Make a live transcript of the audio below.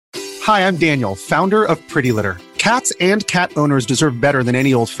Hi, I'm Daniel, founder of Pretty Litter. Cats and cat owners deserve better than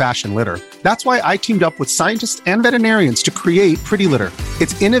any old-fashioned litter. That's why I teamed up with scientists and veterinarians to create Pretty Litter.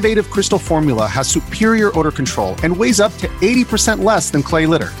 Its innovative crystal formula has superior odor control and weighs up to 80% less than clay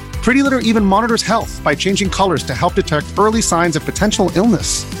litter. Pretty Litter even monitors health by changing colors to help detect early signs of potential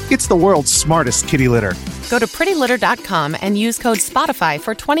illness. It's the world's smartest kitty litter. Go to prettylitter.com and use code SPOTIFY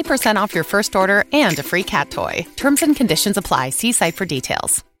for 20% off your first order and a free cat toy. Terms and conditions apply. See site for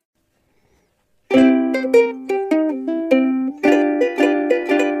details.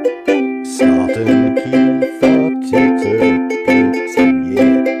 Scott and Keith are Titterpigs,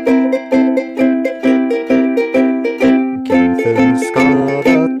 yeah. Keith and Scott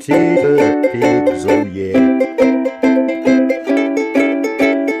are Titterpigs, oh yeah.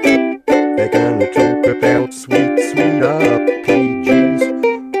 They're gonna talk about sweet, sweet RPGs.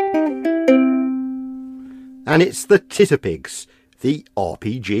 And it's the Titterpigs, the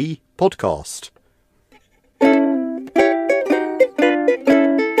RPG podcast.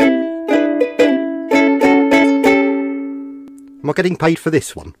 Am I getting paid for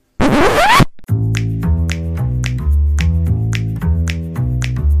this one?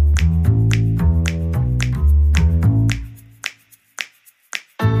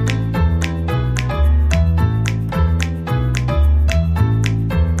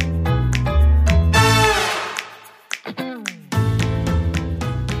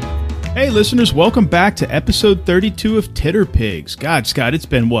 Hey listeners, welcome back to episode 32 of Titterpigs. God, Scott, it's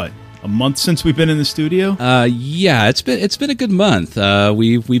been what? A month since we've been in the studio? Yeah, it's been a good month.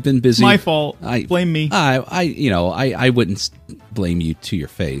 We've been busy. My fault. Blame me. I wouldn't blame you to your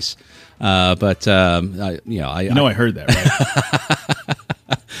face. I heard that,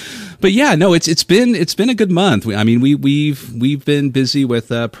 right? But yeah, no, it's been a good month. We've been busy with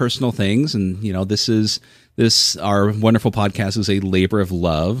personal things, and this our wonderful podcast is a labor of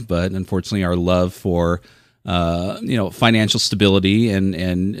love, but unfortunately, our love for financial stability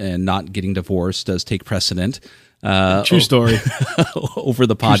and not getting divorced does take precedent. True story. Over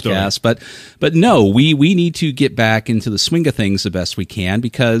the podcast. But no, we need to get back into the swing of things the best we can,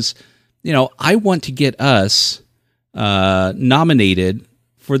 because, I want to get us nominated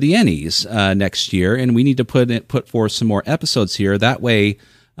for the Ennies next year, and we need to put forth some more episodes here. That way,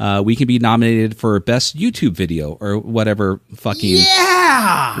 we can be nominated for best YouTube video or whatever fucking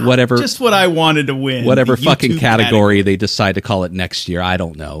whatever, just what I wanted to win. Whatever fucking category they decide to call it next year, I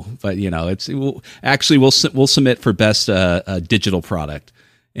don't know. But we'll submit for best digital product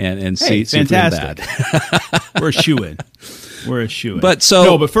and see fantastic. That. We're a shoo-in. We're a shoo-in. But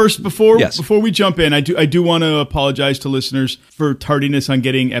first, before we jump in, I do want to apologize to listeners for tardiness on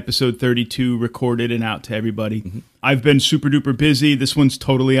getting episode 32 recorded and out to everybody. Mm-hmm. I've been super duper busy. This one's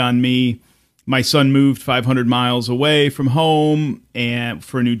totally on me. My son moved 500 miles away from home and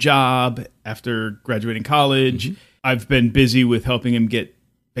for a new job after graduating college. Mm-hmm. I've been busy with helping him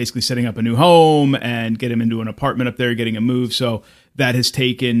basically setting up a new home and get him into an apartment up there, getting him moved. So that has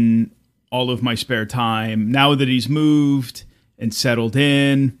taken all of my spare time. Now that he's moved and settled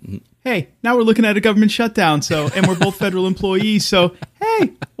in, mm-hmm. Hey, now we're looking at a government shutdown. And we're both federal employees. So,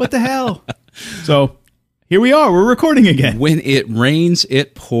 hey, what the hell? So here we are. We're recording again. When it rains,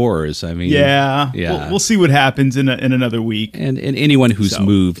 it pours. Yeah. We'll see what happens in another week. And anyone who's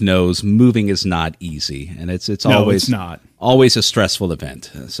moved knows moving is not easy, and it's not always a stressful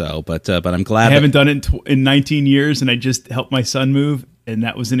event. So, but I'm glad I haven't done it in 19 years, and I just helped my son move, and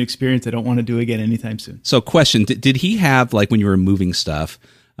that was an experience I don't want to do again anytime soon. So, question: Did he have, like, when you were moving stuff?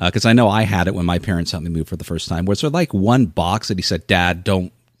 Because I know I had it when my parents helped me move for the first time. Was there like one box that he said, "Dad,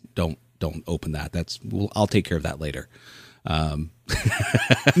 don't open that. I'll take care of that later."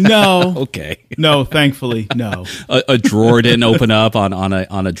 No. Okay. No, thankfully, no. A drawer didn't open up on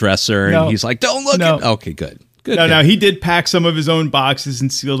a dresser, and he's like, "Don't look." No. Okay, good. No. He did pack some of his own boxes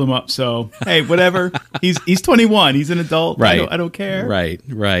and sealed them up. So hey, whatever. He's 21. He's an adult. Right. I don't care.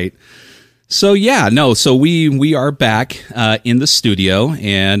 Right. So so we are back in the studio,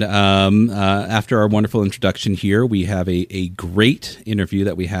 and after our wonderful introduction here, we have a great interview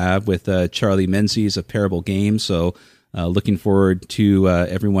that we have with Charlie Menzies of Parable Games. So looking forward to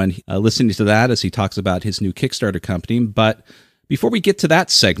everyone listening to that as he talks about his new Kickstarter company. But before we get to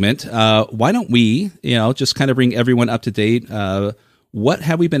that segment, why don't we, just kind of bring everyone up to date? What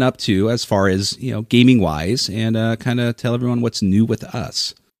have we been up to as far as, gaming wise, and kind of tell everyone what's new with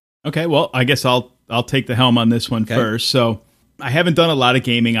us. Okay, well, I guess I'll take the helm on this one first. So I haven't done a lot of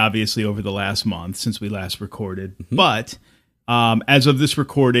gaming, obviously, over the last month since we last recorded. Mm-hmm. But as of this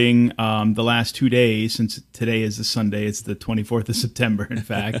recording, the last 2 days, since today is the Sunday, it's the 24th of September, in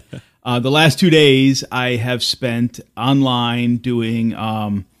fact. The last 2 days I have spent online doing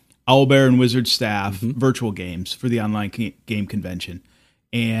a Owlbear and Wizard staff virtual games for the online game convention.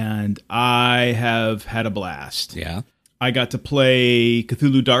 And I have had a blast. Yeah. I got to play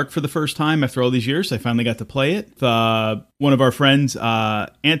Cthulhu Dark for the first time after all these years. I finally got to play it. One of our friends,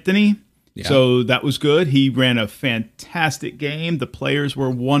 Anthony. Yeah. So that was good. He ran a fantastic game. The players were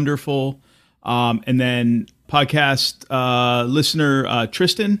wonderful. And then podcast listener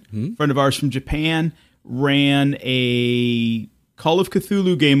Tristan, friend of ours from Japan, ran a Call of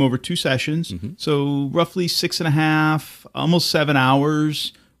Cthulhu game over 2 sessions. So roughly 6.5, almost 7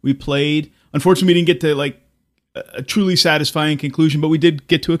 hours we played. Unfortunately, we didn't get to a truly satisfying conclusion, but we did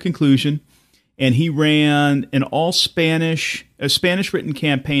get to a conclusion. And he ran an a Spanish written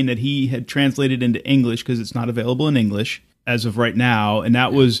campaign that he had translated into English because it's not available in English as of right now. And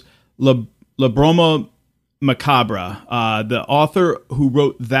that was La Broma Macabra. The author who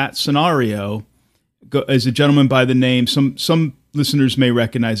wrote that scenario is a gentleman by the name, some listeners may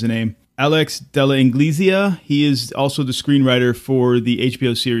recognize the name, Alex de la Iglesia. He is also the screenwriter for the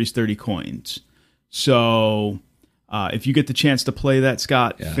HBO series 30 Coins. So if you get the chance to play that,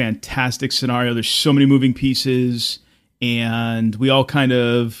 Scott, fantastic scenario. There's so many moving pieces, and we all kind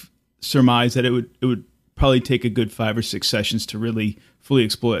of surmised that it would probably take a good 5 or 6 sessions to really fully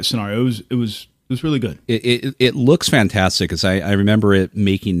explore that scenario. It was really good. It looks fantastic, as I remember it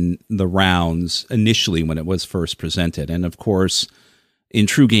making the rounds initially when it was first presented. And of course, in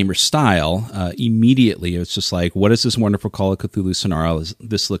true gamer style, immediately it's just like, what is this wonderful Call of Cthulhu scenario?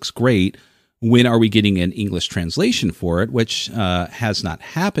 This looks great. When are we getting an English translation for it, which has not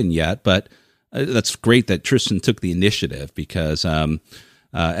happened yet, but that's great that Tristan took the initiative because,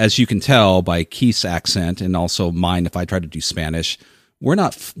 as you can tell by Keith's accent and also mine, if I try to do Spanish, we're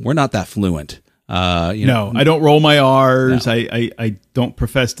not that fluent. No, I don't roll my R's. No. I don't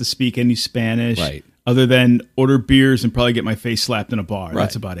profess to speak any Spanish. Right. Other than order beers and probably get my face slapped in a bar. Right.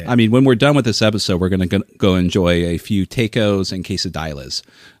 That's about it. I mean, when we're done with this episode, we're going to go enjoy a few tacos and quesadillas.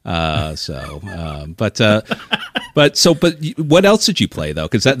 But what else did you play though?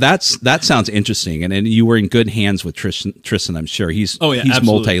 Because that sounds interesting, and you were in good hands with Tristan. I'm sure he's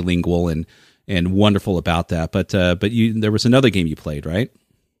multilingual and wonderful about that. But there was another game you played, right?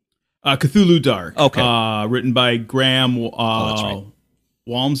 Cthulhu Dark. Okay. Written by Graham that's right.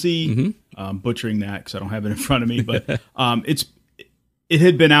 Walmsley. Butchering that because I don't have it in front of me, but it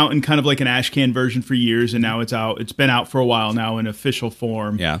had been out in kind of like an ashcan version for years, and now it's out. It's been out for a while now in official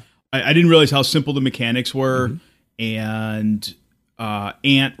form. Yeah, I didn't realize how simple the mechanics were, and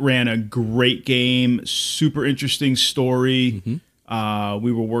Ant ran a great game, super interesting story. We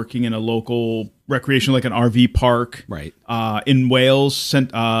were working in a local recreation, like an RV park, right, in Wales,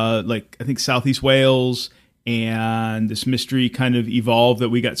 I think Southeast Wales. And this mystery kind of evolved that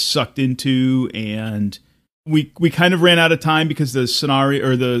we got sucked into, and we kind of ran out of time because the scenario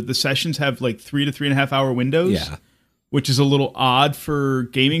or the sessions have like 3 to 3.5 hour windows. Yeah. Which is a little odd for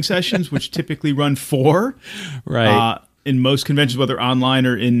gaming sessions, which typically run 4. Right. In most conventions, whether online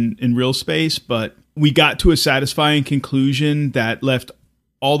or in real space. But we got to a satisfying conclusion that left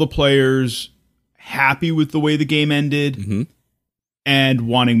all the players happy with the way the game ended and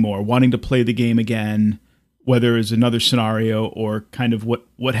wanting to play the game again. Whether it's another scenario or kind of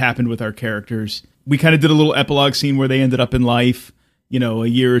what happened with our characters. We kind of did a little epilogue scene where they ended up in life, a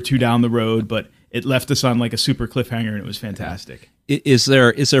year or 2 down the road, but it left us on like a super cliffhanger, and it was fantastic. Is there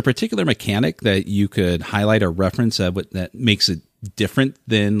a particular mechanic that you could highlight or reference that makes it different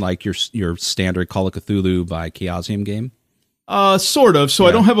than like your standard Call of Cthulhu by Chaosium game? Sort of. So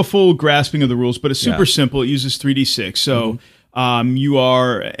I don't have a full grasping of the rules, but it's super simple. It uses 3d6. So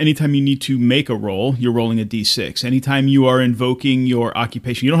anytime you need to make a roll, you're rolling a d6. Anytime you are invoking your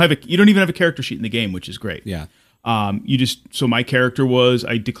occupation, you don't even have a character sheet in the game, which is great. Yeah. So my character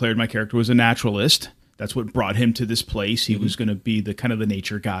I declared my character was a naturalist. That's what brought him to this place. He was going to be the kind of the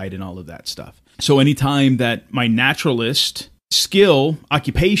nature guide and all of that stuff. So anytime that my naturalist skill,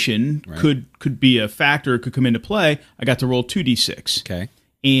 occupation could be a factor, could come into play, I got to roll 2d6. Okay.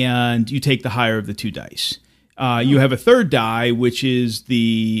 And you take the higher of the 2 dice. You have a third die, which is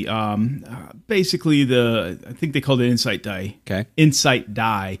the basically I think they called it insight die. Okay. Insight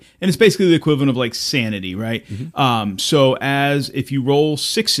die. And it's basically the equivalent of like sanity, right? So if you roll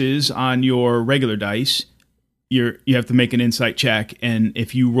 6s on your regular dice, you have to make an insight check. And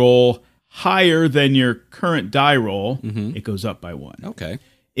if you roll higher than your current die roll, it goes up by 1. Okay.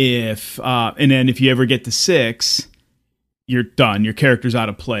 And then if you ever get to 6, you're done. Your character's out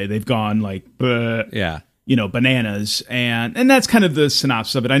of play. They've gone like, bananas. And that's kind of the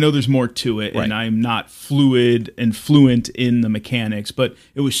synopsis of it. I know there's more to it, and I'm not fluid and fluent in the mechanics, but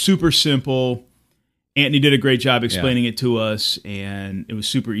it was super simple. Anthony did a great job explaining it to us, and it was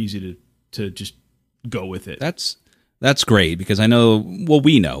super easy to just go with it. That's great, because I know,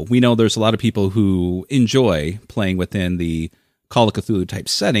 we know there's a lot of people who enjoy playing within the Call of Cthulhu type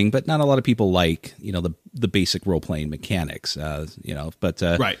setting, but not a lot of people like, the basic role-playing mechanics, but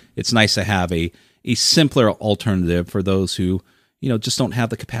right. It's nice to have a simpler alternative for those who, just don't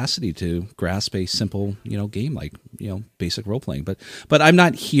have the capacity to grasp a simple, game like, basic role-playing. But I'm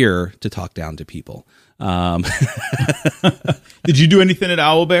not here to talk down to people. Did you do anything at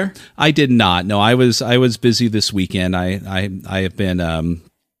Owlbear? I did not. No, I was busy this weekend. I have been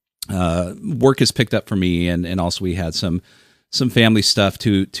work has picked up for me, and also we had some family stuff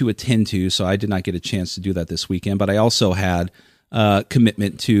to attend to, so I did not get a chance to do that this weekend. But I also had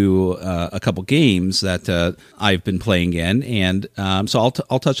commitment to a couple games that I've been playing in, and so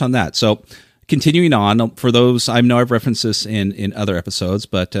I'll touch on that. So, continuing on, for those, I know I've referenced this in other episodes,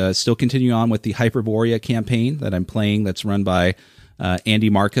 but still continuing on with the Hyperborea campaign that I'm playing, that's run by Andy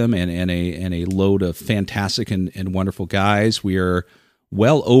Markham and a load of fantastic and wonderful guys. We are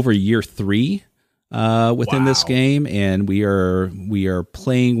well over year 3 within this game, and we are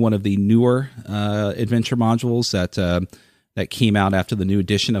playing one of the newer adventure modules that came out after the new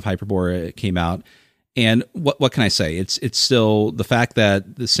edition of Hyperborea came out. And what can I say? It's still the fact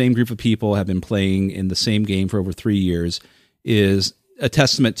that the same group of people have been playing in the same game for over 3 years is a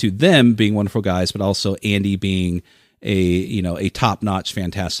testament to them being wonderful guys, but also Andy being a top-notch,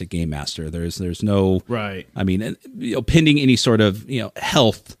 fantastic game master. There's no right. I mean, pending any sort of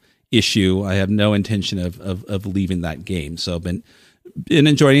health issue, I have no intention of leaving that game. So I've been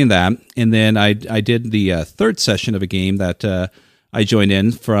enjoying that. And then I did the third session of a game that I joined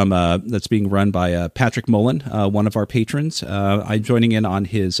in from that's being run by Patrick Mullen, one of our patrons. I'm joining in on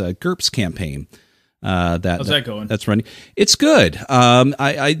his GURPS campaign. How's that going? That's running. It's good.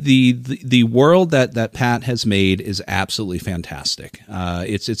 The world that Pat has made is absolutely fantastic.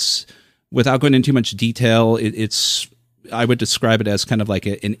 It's without going into too much detail. It's I would describe it as kind of like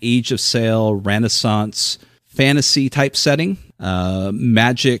an Age of Sail Renaissance fantasy type setting.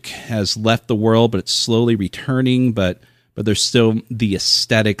 Magic has left the world, but it's slowly returning. But there's still the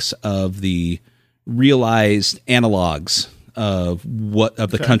aesthetics of the realized analogs of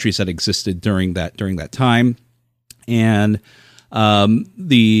the countries that existed during that time, and I'm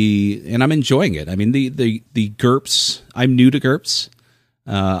enjoying it. I mean, the GURPS. I'm new to GURPS.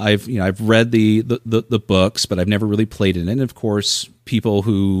 I've read the books, but I've never really played in it. And of course, people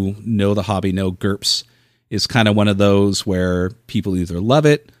who know the hobby know GURPS is kind of one of those where people either love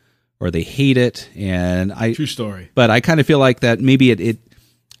it or they hate it. And true story. But I kind of feel like that maybe the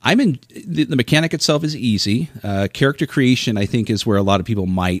mechanic itself is easy. Character creation, I think, is where a lot of people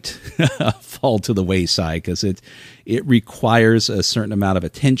might fall to the wayside, because it requires a certain amount of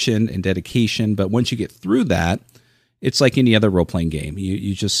attention and dedication. But once you get through that, it's like any other role playing game.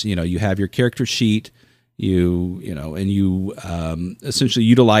 You just you have your character sheet. You essentially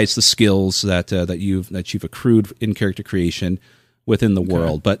utilize the skills that you've accrued in character creation within the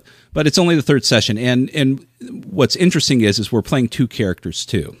world. But it's only the third session, and what's interesting is we're playing two characters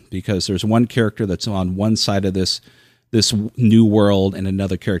too, because there's one character that's on one side of this new world and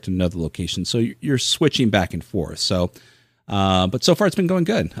another character in another location. So you're switching back and forth. So, but so far it's been going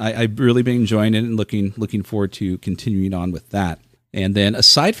good. I've really been enjoying it and looking forward to continuing on with that. And then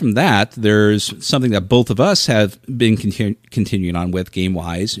aside from that, there's something that both of us have been continuing on with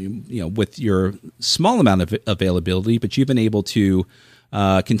game-wise, with your small amount of availability, but you've been able to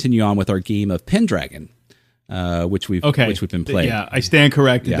continue on with our game of Pendragon, which we've been playing. Yeah, I stand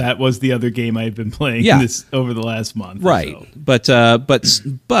corrected. Yeah. That was the other game I've been playing over the last month. Right. So.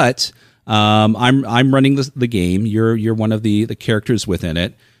 But I'm running the game. You're one of the characters within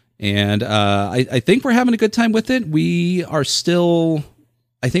it. And I think we're having a good time with it. We are still,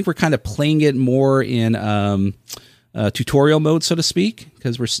 I think we're kind of playing it more in tutorial mode, so to speak,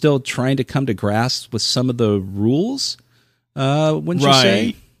 because we're still trying to come to grasp with some of the rules. Wouldn't you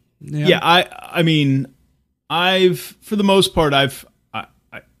say? Yeah. I mean, for the most part,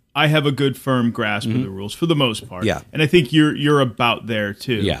 I have a good firm grasp of the rules for the most part. Yeah. And I think you're about there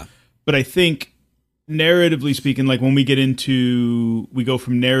too. Yeah. But I think, narratively speaking, like when we go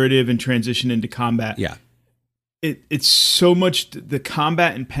from narrative and transition into combat. Yeah. It's so much, the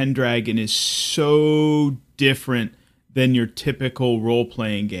combat in Pendragon is so different than your typical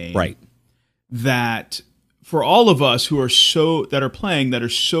role-playing game. Right. That for all of us who are that are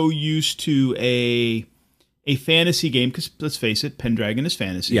so used to a fantasy game, because let's face it, Pendragon is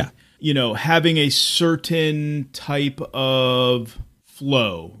fantasy. Yeah. Having a certain type of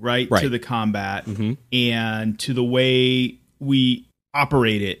flow, right, to the combat and to the way we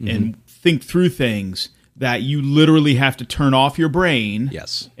operate it and think through things that you literally have to turn off your brain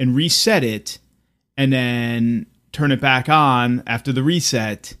and reset it and then turn it back on after the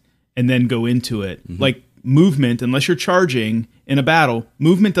reset and then go into it. Mm-hmm. Like movement, unless you're charging in a battle,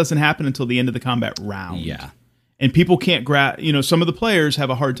 movement doesn't happen until the end of the combat round. Yeah. And people can't some of the players have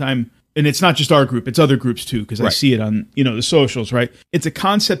a hard time, and it's not just our group, it's other groups too, because I see it on, the socials, right? It's a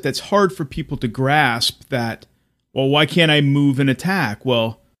concept that's hard for people to grasp that, well, why can't I move and attack?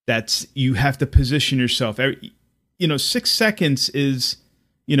 Well, you have to position yourself. 6 seconds is,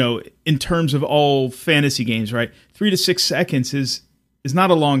 in terms of all fantasy games, right? 3 to 6 seconds is not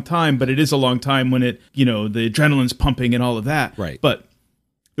a long time, but it is a long time when the adrenaline's pumping and all of that. Right. But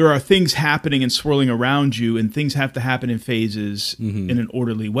there are things happening and swirling around you, and things have to happen in phases in an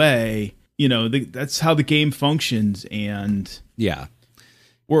orderly way. That's how the game functions, and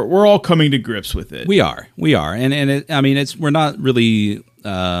we're all coming to grips with it. We are, and we're not really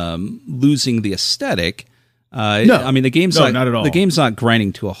losing the aesthetic. No, the game's not at all. The game's not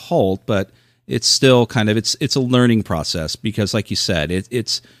grinding to a halt, but it's still kind of it's a learning process, because, like you said,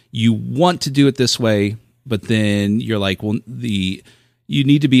 it's you want to do it this way, but then you're like, well, you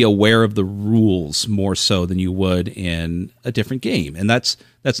need to be aware of the rules more so than you would in a different game. And that's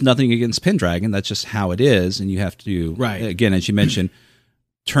nothing against Pendragon. That's just how it is. And you have to, again, as you mentioned,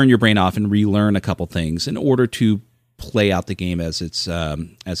 turn your brain off and relearn a couple things in order to play out the game as it's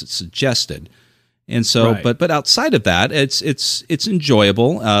suggested. And so, but outside of that, it's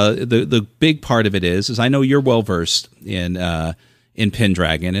enjoyable. The big part of it is I know you're well versed in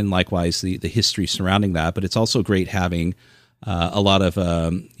Pendragon, and likewise the history surrounding that. But it's also great having a lot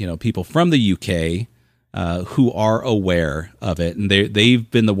of people from the UK who are aware of it, and they've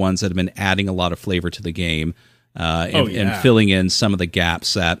been the ones that have been adding a lot of flavor to the game and filling in some of the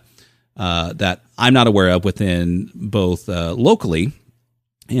gaps that I'm not aware of within both locally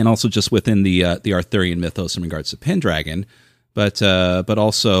and also just within the Arthurian mythos in regards to Pendragon. But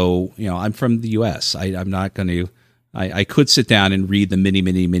also, I'm from the US. I'm not going to. I could sit down and read the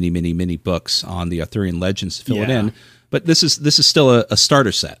many books on the Arthurian legends to fill it in. But this is still a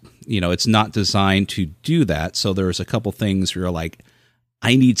starter set. It's not designed to do that. So there's a couple things where you're like,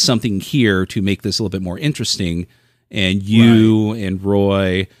 I need something here to make this a little bit more interesting. And you and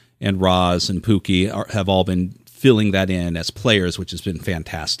Roy and Roz and Pookie have all been filling that in as players, which has been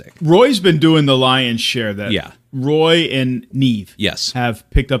fantastic. Roy's been doing the lion's share of that. Yeah. Roy and Neve have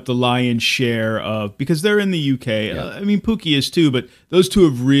picked up the lion's share of, because they're in the UK. Yeah. Pookie is too, but those two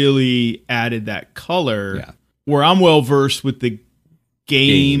have really added that color. Yeah. Where I'm well versed with the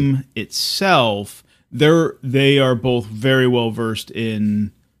game itself, they are both very well versed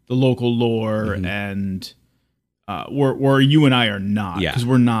in the local lore, and where you and I are not, because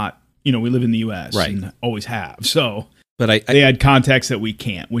we're not. We live in the U.S. and always have. So, but they add context that we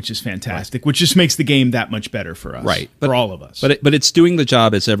can't, which is fantastic. Which just makes the game that much better for us, for all of us. But it's doing the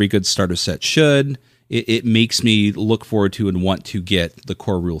job as every good starter set should. It makes me look forward to and want to get the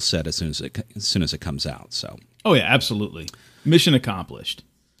core rule set as soon as it comes out. So. Oh yeah, absolutely. Mission accomplished.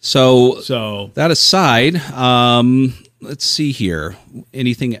 So that aside, let's see here.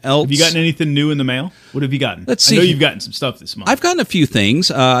 Anything else? Have you gotten anything new in the mail? What have you gotten? Let's see. I know you've gotten some stuff this month. I've gotten a few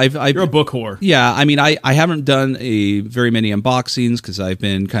things. You're a book whore. Yeah, I haven't done very many unboxings because I've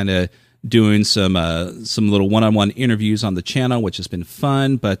been kind of doing some little one-on-one interviews on the channel, which has been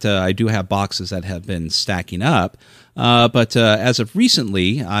fun. But I do have boxes that have been stacking up. But as of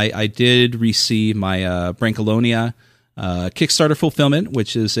recently, I did receive my Brancolonia Kickstarter fulfillment,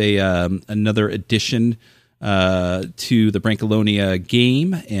 which is another addition to the Brancolonia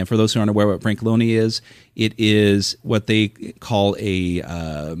game. And for those who aren't aware what Brancolonia is, it is what they call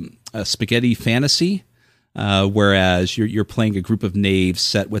a spaghetti fantasy, whereas you're playing a group of knaves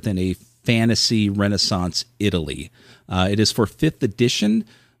set within a fantasy Renaissance Italy. It is for 5th edition.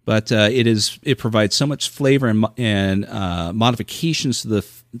 But it provides so much flavor and modifications to the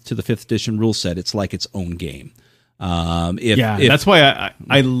 5th edition rule set. It's like its own game. That's why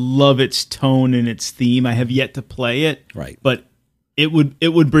I love its tone and its theme. I have yet to play it, but it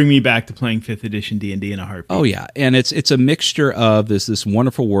would bring me back to playing 5th edition D&D in a heartbeat. Oh yeah, and it's a mixture of this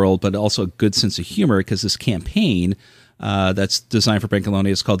wonderful world, but also a good sense of humor, because this campaign that's designed for Brancolonia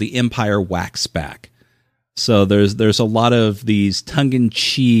is called the Empire Whacks Back. So there's a lot of these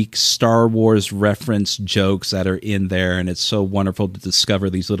tongue-in-cheek Star Wars reference jokes that are in there, and it's so wonderful to discover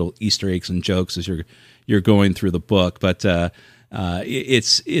these little Easter eggs and jokes as you're going through the book. But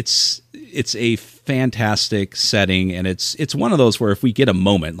it's a fantastic setting, and it's one of those where if we get a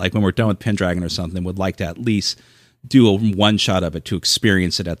moment, like when we're done with Pendragon or something, would like to at least do a one shot of it to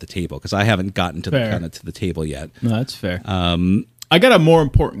experience it at the table, because I haven't gotten to the table yet. No, that's fair. I got a more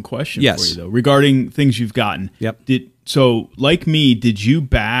important question for you, though, regarding things you've gotten. Yep. So, like me, did you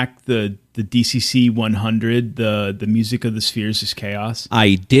back the DCC 100, the Music of the Spheres is Chaos?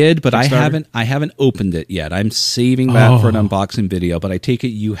 I did, but I haven't opened it yet. I'm saving that for an unboxing video, but I take it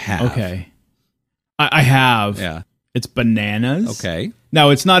you have. Okay. I have. Yeah. It's bananas. Okay.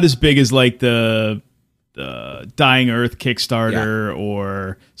 Now, it's not as big as like the Dying Earth Kickstarter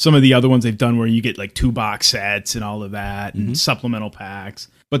or some of the other ones they've done where you get like 2 box sets and all of that and supplemental packs.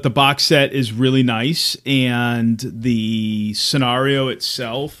 But the box set is really nice, and the scenario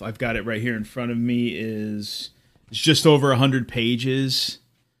itself, I've got it right here in front of me, it's just over 100 pages,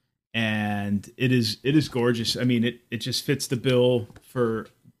 and it is gorgeous. I mean, it just fits the bill for,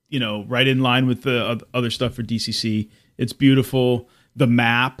 right in line with the other stuff for DCC. It's beautiful. The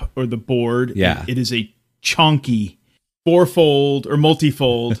map or the board, it is a chunky 4-fold or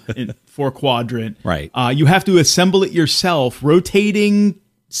multi-fold in 4-quadrant. Right. You have to assemble it yourself, rotating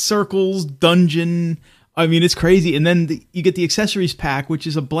circles, dungeon. I mean, it's crazy. And then you get the accessories pack, which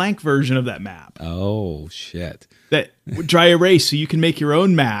is a blank version of that map. Oh, shit. That dry erase, so you can make your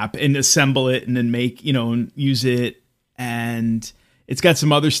own map and assemble it and then make, and use it. And it's got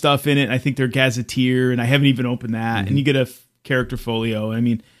some other stuff in it. I think they're gazetteer, and I haven't even opened that. And you get a character folio. I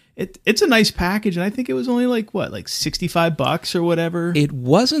mean, it's a nice package, and I think it was only like $65 or whatever. It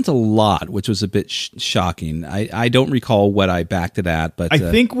wasn't a lot, which was a bit shocking. I don't recall what I backed it at, but I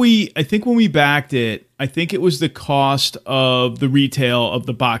think when we backed it, I think it was the cost of the retail of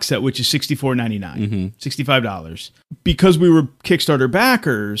the box set, which is $64.99, $65. Because we were Kickstarter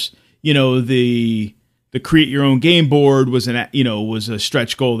backers, the create your own game board was a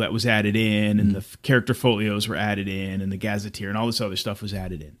stretch goal that was added in, and the character folios were added in, and the gazetteer and all this other stuff was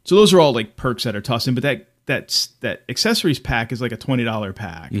added in. So those are all like perks that are tossed in, but that accessories pack is like a $20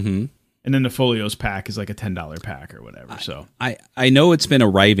 pack. And then the folios pack is like a $10 pack or whatever. So I know it's been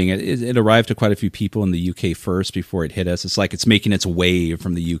arriving. It arrived to quite a few people in the UK first before it hit us. It's like it's making its way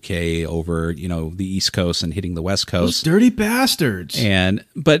from the UK over, the East Coast and hitting the West Coast. Those dirty bastards. And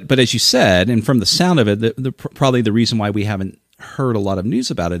but as you said, and from the sound of it, probably the reason why we haven't heard a lot of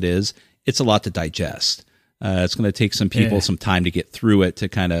news about it is it's a lot to digest. It's going to take some people some time to get through it to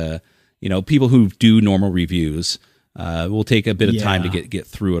kind of, people who do normal reviews. We'll take a bit of time to get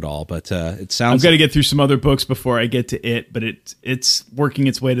through it all, but it sounds. I've got to get through some other books before I get to it, but it's working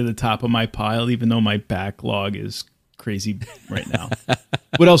its way to the top of my pile, even though my backlog is crazy right now.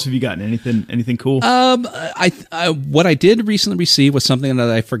 What else have you gotten? Anything cool? What I did recently receive was something that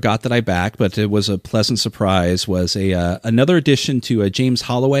I forgot that I backed, but it was a pleasant surprise. Was another addition to James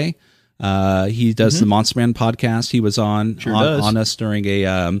Holloway. He does the Monster Man podcast. He was on us during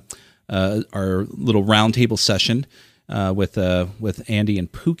our little roundtable session with Andy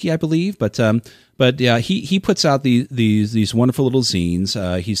and Pookie, I believe. But yeah, he puts out these wonderful little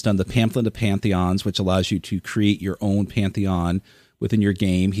zines. He's done the Pamphlet of Pantheons, which allows you to create your own pantheon within your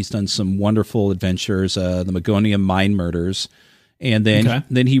game. He's done some wonderful adventures, the Magonium Mind Murders, and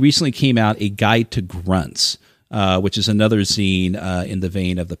then he recently came out a Guide to Grunts. Which is another zine in the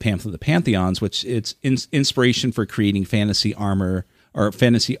vein of the Pamphlet of Pantheons, which it's inspiration for creating fantasy armor or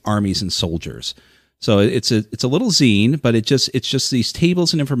fantasy armies and soldiers. So it's a little zine, but it's just these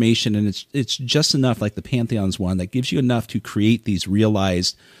tables and information, and it's just enough, like the Pantheons one, that gives you enough to create these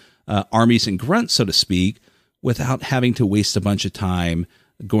realized armies and grunts, so to speak, without having to waste a bunch of time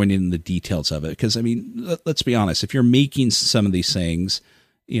going into the details of it. Because I mean, let's be honest, if you're making some of these things,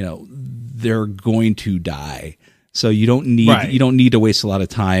 they're going to die. So you don't need to waste a lot of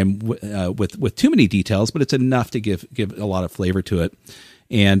time with too many details, but it's enough to give a lot of flavor to it.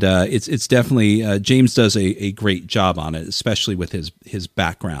 And it's definitely James does a great job on it, especially with his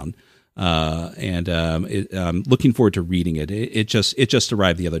background. I'm looking forward to reading it. It just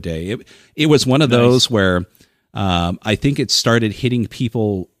arrived the other day. It was one of those where I think it started hitting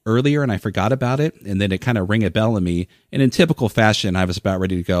people earlier and I forgot about it, and then it kind of rang a bell in me. And in typical fashion, I was about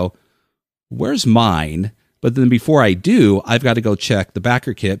ready to go, where's mine? But then before I do, I've got to go check the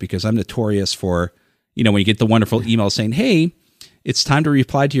backer kit, because I'm notorious for, when you get the wonderful email saying, hey, it's time to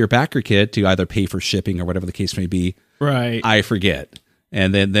reply to your backer kit to either pay for shipping or whatever the case may be. Right. I forget.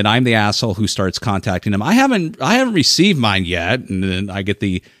 And then I'm the asshole who starts contacting them. I haven't received mine yet. And then I get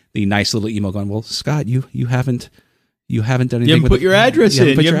the nice little email going, well, Scott, you haven't done anything. You haven't put your address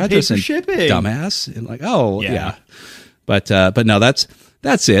in. You haven't paid for shipping. Dumbass. And like, oh, yeah. But no, that's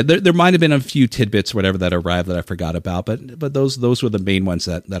it. There might have been a few tidbits or whatever that arrived that I forgot about, but those were the main ones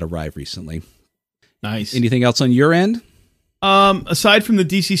that arrived recently. Nice. Anything else on your end? Aside from the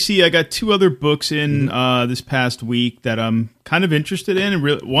DCC, I got 2 other books in this past week that I'm kind of interested in.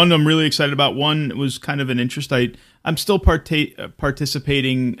 And one I'm really excited about. One was kind of an interest. I'm still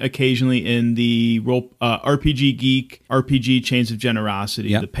participating occasionally in the RPG Geek, RPG Chains of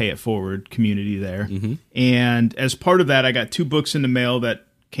Generosity, the Pay It Forward community there. And as part of that, I got 2 books in the mail that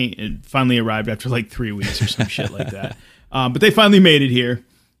finally arrived after like 3 weeks or some shit like that. But they finally made it here.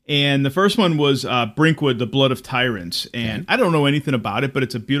 And the first one was Brinkwood, The Blood of Tyrants. And I don't know anything about it, but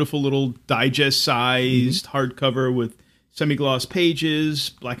it's a beautiful little digest-sized hardcover with semi-gloss pages,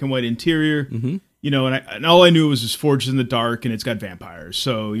 black and white interior. And all I knew was Forged in the Dark, and it's got vampires.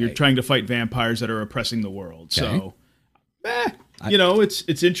 So you're trying to fight vampires that are oppressing the world. So,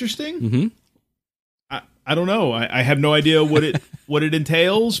 it's interesting. I don't know. I have no idea what it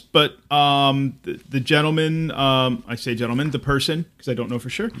entails, but the gentleman, I say gentleman, the person, because I don't know for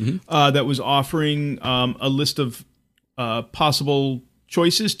sure, that was offering a list of possible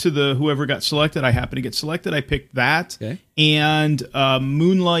choices to whoever got selected. I happened to get selected. I picked that and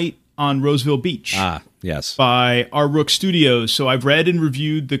Moonlight on Roseville Beach. Yes, by Our Rook Studios. So I've read and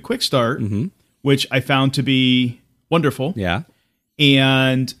reviewed the quick start, which I found to be wonderful. Yeah.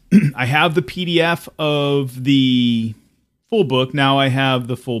 And I have the PDF of the full book. Now I have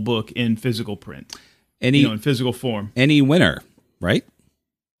the full book in physical print, in physical form. Any winner, right?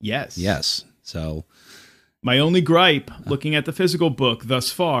 Yes. So my only gripe, looking at the physical book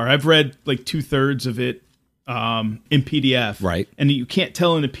thus far, I've read like 2/3 of it in PDF. Right. And you can't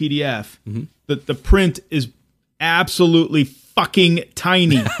tell in a PDF that the print is absolutely fucking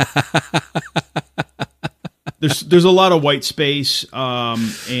tiny. There's a lot of white space,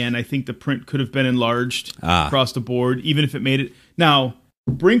 and I think the print could have been enlarged across the board, even if it made it. Now,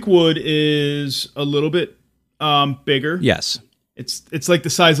 Brinkwood is a little bit bigger. Yes. It's like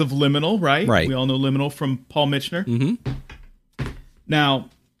the size of Liminal, right? Right. We all know Liminal from Paul Mitchner. Now,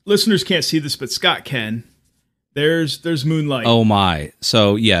 listeners can't see this, but Scott can. There's Moonlight. Oh my!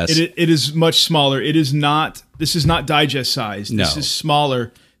 So yes, it is much smaller. This is not digest size. No. This is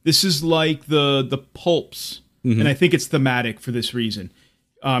smaller. This is like the pulps. And I think it's thematic for this reason,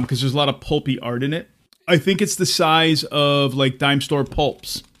 because there's a lot of pulpy art in it. I think it's the size of like dime store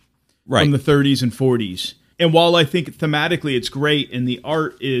pulps from the 30s and 40s. And while I think thematically it's great and the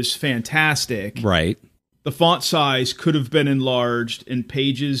art is fantastic, right, the font size could have been enlarged and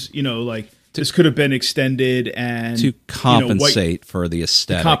pages, this could have been extended and to compensate for the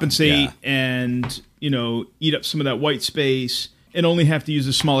aesthetic, and eat up some of that white space and only have to use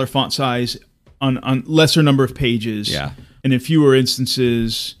a smaller font size on lesser number of pages. Yeah. And in fewer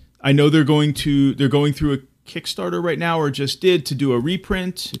instances. I know they're going through a Kickstarter right now, or just did, to do a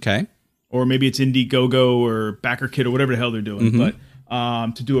reprint. Okay. Or maybe it's Indiegogo or BackerKit or whatever the hell they're doing. But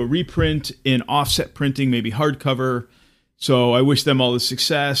to do a reprint in offset printing, maybe hardcover. So I wish them all the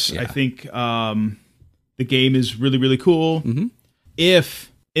success. Yeah. I think the game is really, really cool.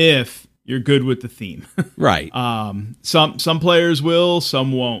 If you're good with the theme. Right. Some players will,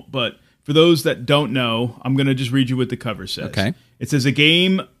 some won't. But for those that don't know, I'm going to just read you what the cover says. Okay. It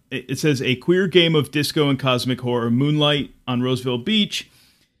says a queer game of disco and cosmic horror, Moonlight on Roseville Beach.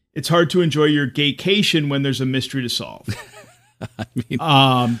 It's hard to enjoy your gaycation when there's a mystery to solve. I mean,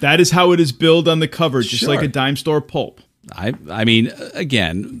 that is how it is billed on the cover, just Sure. like a dime store pulp. I mean,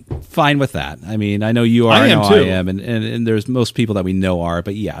 again, fine with that. I mean, I know you are, I am too. I am, and there's most people that we know are,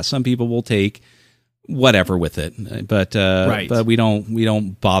 but yeah, some people will take whatever with it, but Right. but we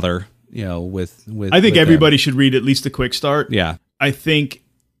don't bother, with. I think with everybody should read at least the quick start. Yeah. I think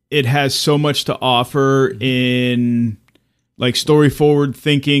it has so much to offer in like story forward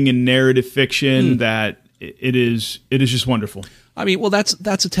thinking and narrative fiction that it is just wonderful. I mean, well, that's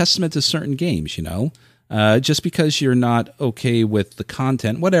a testament to certain games, just because you're not okay with the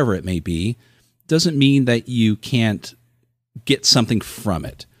content, whatever it may be, doesn't mean that you can't get something from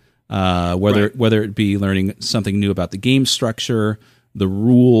it. Whether it be learning something new about the game structure, the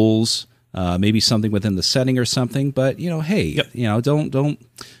rules, maybe something within the setting or something. But hey,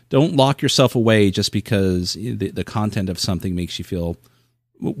 don't lock yourself away just because the content of something makes you feel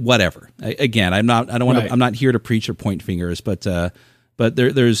whatever. Again, I'm not here to preach or point fingers, but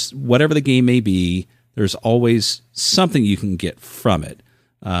there's whatever the game may be. There's always something you can get from it.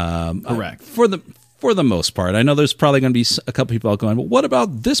 Correct. For the most part. I know there's probably going to be a couple people out going, well, what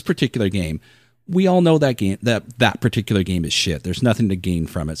about this particular game? We all know that game, that particular game is shit. There's nothing to gain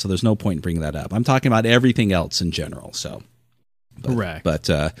from it, so there's no point in bringing that up. I'm talking about everything else in general. Correct. But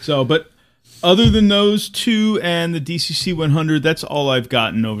other than those two and the DCC 100, that's all I've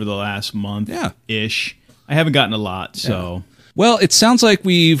gotten over the last month. Yeah. Ish. I haven't gotten a lot, so. Yeah. Well, it sounds like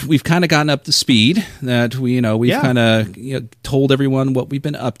we've kind of gotten up to speed. That we've kind of told everyone what we've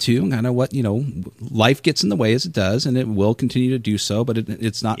been up to, kind of what life gets in the way as it does, and it will continue to do so. But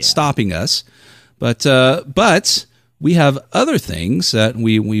it's not stopping us. But we have other things that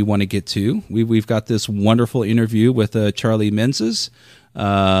we want to get to. We've got this wonderful interview with Charlie Menzies.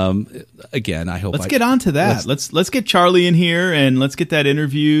 Again, I hope let's get on to that. Let's get Charlie in here and let's get that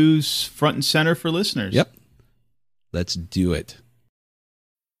interview front and center for listeners. Yep. Let's do it.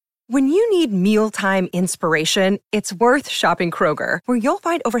 When you need mealtime inspiration, it's worth shopping Kroger, where you'll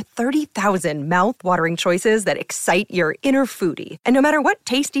find over 30,000 mouth-watering choices that excite your inner foodie. And no matter what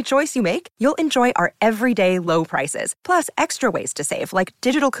tasty choice you make, you'll enjoy our everyday low prices, plus extra ways to save, like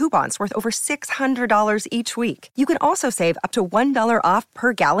digital coupons worth over $600 each week. You can also save up to $1 off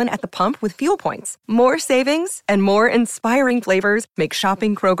per gallon at the pump with fuel points. More savings and more inspiring flavors make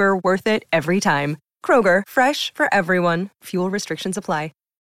shopping Kroger worth it every time. Kroger, fresh for everyone. Fuel restrictions apply.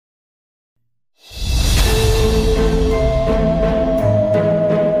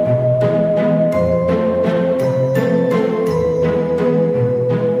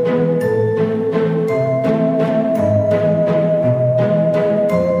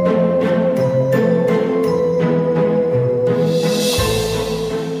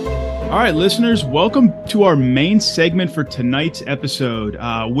 All right, listeners, welcome to our main segment for tonight's episode.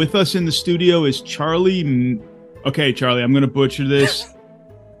 With us in the studio is Charlie. Okay, Charlie, I'm going to butcher this.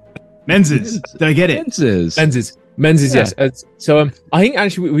 Menzies. Did I get it? Menzies, yeah. Yes. I think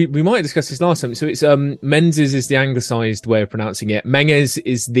actually we might have discussed this last time. So it's Menzies is the anglicised way of pronouncing it. Menzies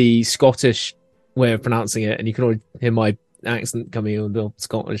is the Scottish way of pronouncing it, and you can already hear my accent coming on the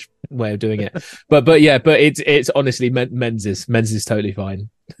Scottish way of doing it. but it's honestly Menzies. Menzies is totally fine.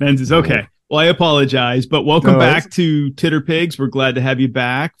 Menzies, okay. Well, I apologize, but welcome back to Titter Pigs. We're glad to have you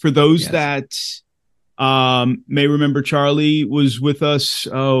back. For those that may remember, Charlie was with us,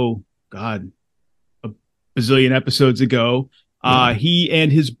 a bazillion episodes ago. He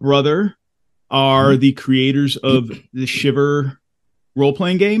and his brother are the creators of the Shiver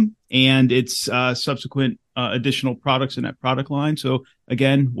role-playing game and its subsequent additional products in that product line. So,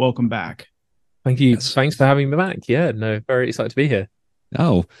 again, welcome back. Thank you. Yes. Thanks for having me back. Yeah, no, very excited to be here.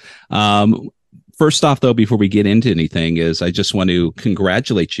 Oh, first off, though, before we get into anything, is I just want to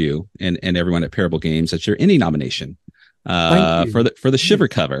congratulate you and everyone at Parable Games at your Indie nomination for the Shiver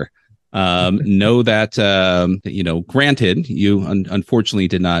cover. Know that granted, you unfortunately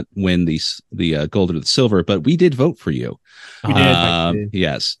did not win the gold or the silver, but we did vote for you. We did.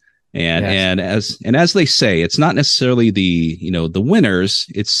 Yes. And as they say, it's not necessarily the winners.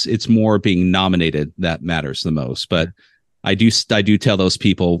 It's more being nominated that matters the most. But I do tell those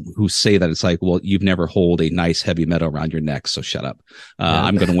people who say that, it's like, well, you've never hold a nice heavy metal around your neck, so shut up.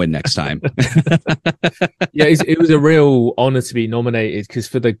 I'm going to win next time. Yeah, it was a real honor to be nominated because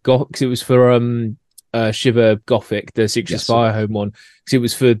it was for Shiver Gothic, the Citrus Fire Home one, because it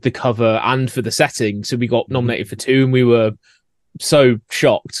was for the cover and for the setting. So we got nominated for two, and we were so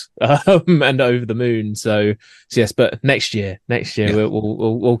shocked and over the moon. So yes, but next year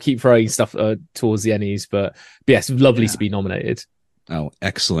we'll keep throwing stuff towards the Ennies. But yes, lovely to be nominated. Oh,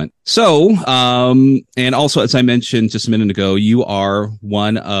 excellent. So, and also, as I mentioned just a minute ago, you are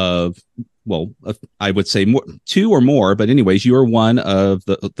one of, I would say two or more, but anyways, you are one of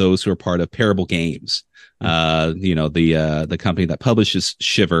those who are part of Parable Games, the company that publishes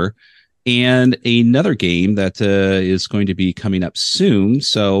Shiver, and another game that is going to be coming up soon.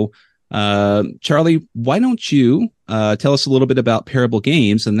 So, Charlie, why don't you tell us a little bit about Parable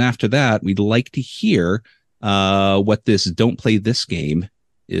Games, and after that, we'd like to hear what this Don't Play This Game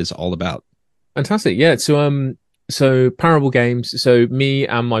is all about. Fantastic. Yeah. So Parable Games. So me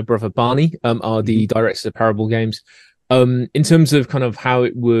and my brother Barney are the directors of Parable Games. In terms of kind of how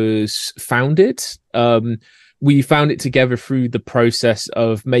it was founded, we found it together through the process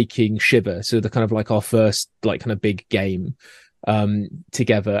of making Shiver. So the kind of like our first kind of big game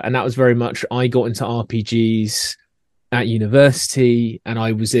together. And that was very much, I got into RPGs at university, and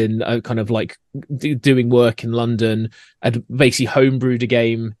I was in kind of like doing work in London. I'd basically homebrewed a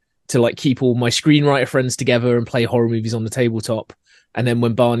game to keep all my screenwriter friends together and play horror movies on the tabletop. And then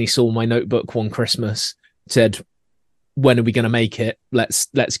when Barney saw my notebook one Christmas, said, when are we going to make it? Let's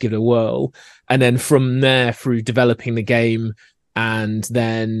give it a whirl. And then from there, through developing the game and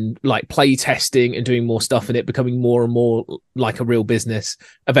then play testing and doing more stuff in it, becoming more and more like a real business,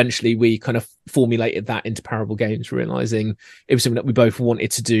 eventually we kind of formulated that into Parable Games, realizing it was something that we both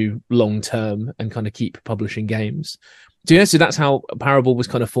wanted to do long term and kind of keep publishing games. So that's how Parable was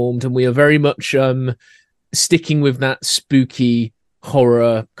kind of formed. And we are very much sticking with that spooky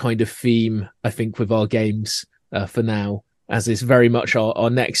horror kind of theme, I think, with our games for now. as is very much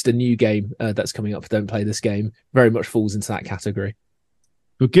our next and new game that's coming up. Don't Play This Game very much falls into that category.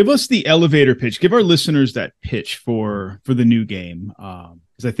 So give us the elevator pitch. Give our listeners that pitch for the new game,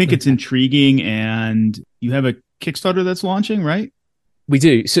 because I think it's intriguing. And you have a Kickstarter that's launching, right? We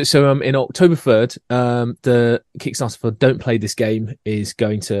do. So in October 3rd, the Kickstarter for Don't Play This Game is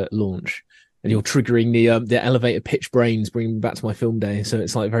going to launch. And you're triggering the elevator pitch brains, bringing me back to my film day. So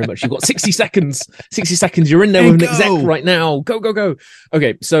it's like very much, you've got 60 seconds. 60 seconds. You're in there with an exec right now. Go, go, go.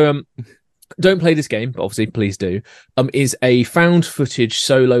 Okay, so Don't Play This Game, but obviously please do, is a found footage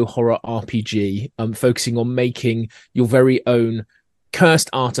solo horror RPG focusing on making your very own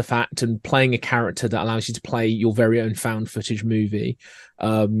cursed artifact and playing a character that allows you to play your very own found footage movie.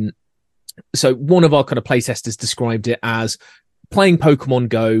 So one of our kind of playtesters described it as playing Pokemon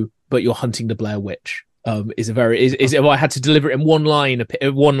Go, but you're hunting the Blair Witch. If I had to deliver it in one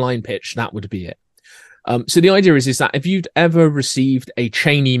line pitch, that would be it. So the idea is that if you'd ever received a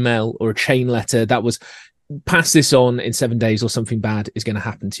chain email or a chain letter that was pass this on in 7 days or something bad is going to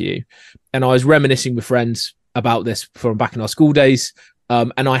happen to you. And I was reminiscing with friends about this from back in our school days.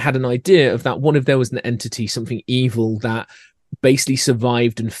 And I had an idea of that. What if there was an entity, something evil that basically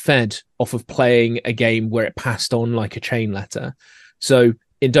survived and fed off of playing a game where it passed on like a chain letter. So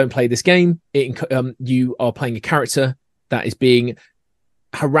in Don't Play This Game, you are playing a character that is being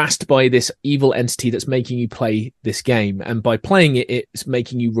harassed by this evil entity that's making you play this game, and by playing it, it's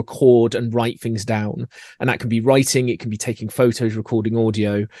making you record and write things down, and that can be writing, it can be taking photos, recording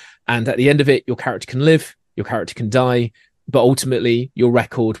audio, and at the end of it, your character can live, your character can die, but ultimately your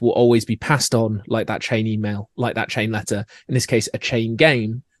record will always be passed on like that chain email, like that chain letter, in this case a chain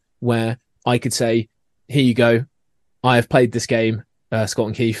game, where I could say, here you go, I have played this game, Scott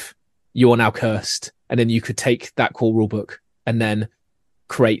and Keith, you are now cursed, and then you could take that core rulebook and then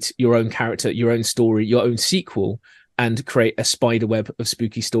create your own character, your own story, your own sequel, and create a spider web of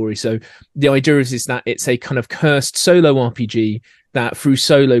spooky stories. So the idea is that it's a kind of cursed solo RPG that through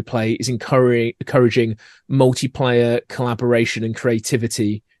solo play is encouraging multiplayer collaboration and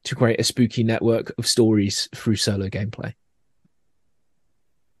creativity to create a spooky network of stories through solo gameplay.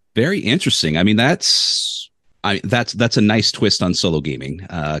 Very interesting. I mean, that's a nice twist on solo gaming,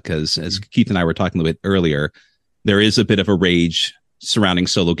 because as Keith and I were talking a little bit earlier, there is a bit of a rage surrounding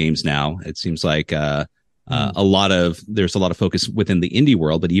solo games now. It seems like there's a lot of focus within the indie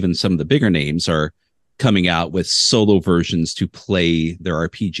world, but even some of the bigger names are coming out with solo versions to play their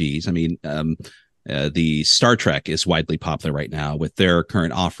RPGs. I mean, the Star Trek is widely popular right now with their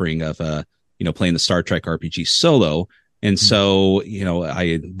current offering of playing the Star Trek RPG solo. And so,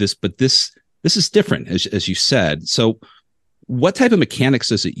 this is different, as you said. So what type of mechanics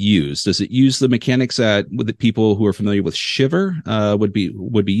does it use? Does it use the mechanics that the people who are familiar with Shiver would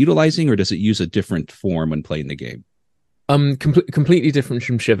be utilizing, or does it use a different form when playing the game? Completely different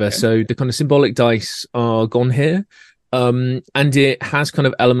from Shiver. Okay. So the kind of symbolic dice are gone here. And it has kind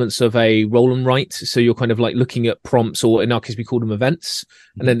of elements of a roll and write. So you're kind of like looking at prompts, or in our case, we call them events.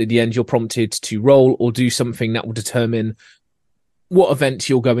 And then at the end, you're prompted to roll or do something that will determine what event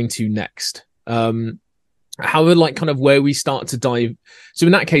you're going to next. However, like kind of where we start to dive. So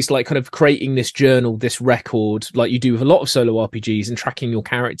in that case, like kind of creating this journal, this record, like you do with a lot of solo RPGs, and tracking your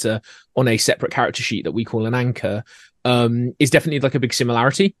character on a separate character sheet that we call an anchor, is definitely like a big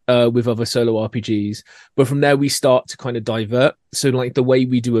similarity with other solo RPGs. But from there, we start to kind of divert. So like the way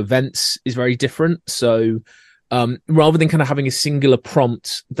we do events is very different. So rather than kind of having a singular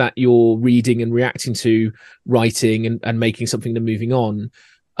prompt that you're reading and reacting to, writing and making something then moving on,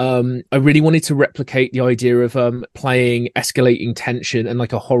 I really wanted to replicate the idea of playing escalating tension and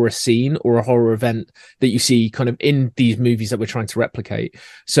like a horror scene or a horror event that you see kind of in these movies that we're trying to replicate.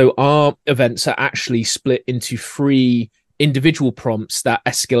 So our events are actually split into 3 individual prompts that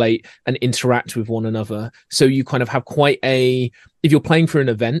escalate and interact with one another. So you kind of have if you're playing for an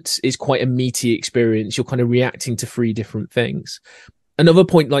event, it's quite a meaty experience. You're kind of reacting to 3 different things. Another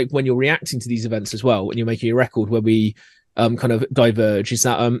point, like when you're reacting to these events as well, when you're making a record, where we kind of diverge, is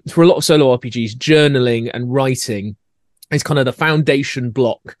that for a lot of solo RPGs, journaling and writing is kind of the foundation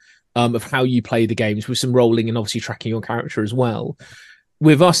block of how you play the games, with some rolling and obviously tracking your character as well.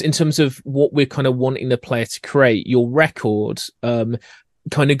 With us, in terms of what we're kind of wanting the player to create, your record kind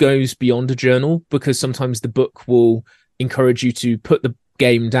of goes beyond a journal, because sometimes the book will encourage you to put the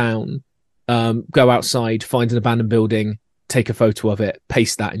game down, go outside, find an abandoned building, take a photo of it,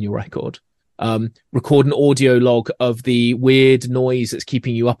 paste that in your record. record an audio log of the weird noise that's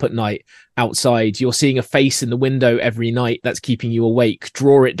keeping you up at night outside. You're seeing a face in the window every night that's keeping you awake.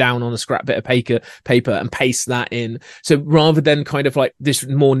 Draw it down on a scrap bit of paper and paste that in. So rather than kind of like this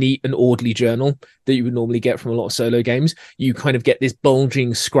more neat and orderly journal that you would normally get from a lot of solo games, you kind of get this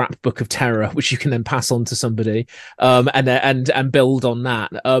bulging scrapbook of terror, which you can then pass on to somebody, and build on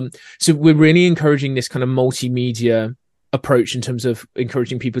that. So we're really encouraging this kind of multimedia approach in terms of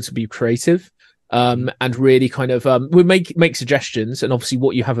encouraging people to be creative, and really kind of we make suggestions, and obviously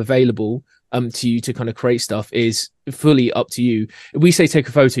what you have available to you to kind of create stuff is fully up to you. If we say take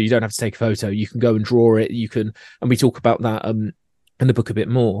a photo, you don't have to take a photo. You can go and draw it. You can, and we talk about that in the book a bit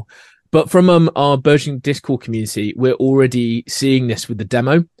more. But from our burgeoning Discord community, we're already seeing this with the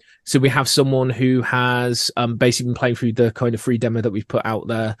demo. So we have someone who has basically been playing through the kind of free demo that we've put out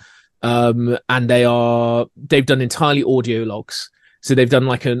there. And they've done entirely audio logs. So they've done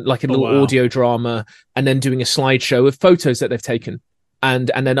like a little audio drama, and then doing a slideshow of photos that they've taken,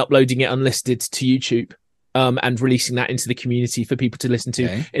 and then uploading it unlisted to YouTube, and releasing that into the community for people to listen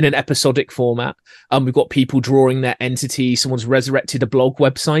to in an episodic format. We've got people drawing their entity. Someone's resurrected a blog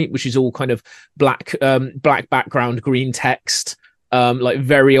website, which is all kind of black background, green text, like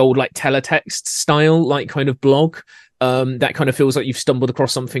very old, like teletext style, like kind of blog. That kind of feels like you've stumbled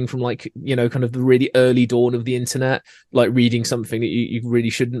across something from like, you know, kind of the really early dawn of the internet, like reading something that you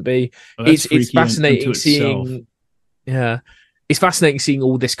really shouldn't be. It's fascinating seeing, it's fascinating seeing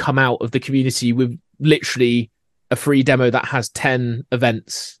all this come out of the community with literally a free demo that has 10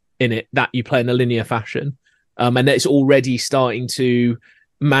 events in it that you play in a linear fashion. And it's already starting to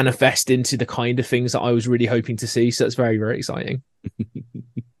manifest into the kind of things that I was really hoping to see. So it's very, very exciting.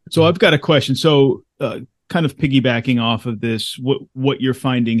 So I've got a question. So, kind of piggybacking off of this, what you're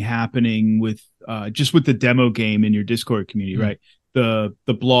finding happening with just with the demo game in your Discord community, right? The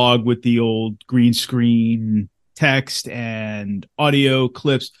blog with the old green screen text and audio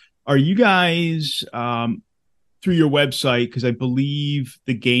clips. Are you guys through your website, because I believe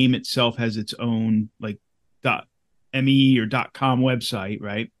the game itself has its own like .me or .com website,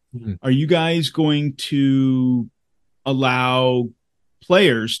 right? Mm-hmm. Are you guys going to allow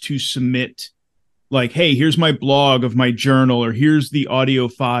players to submit like, hey, here's my blog of my journal, or here's the audio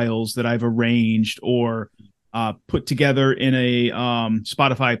files that I've arranged or put together in a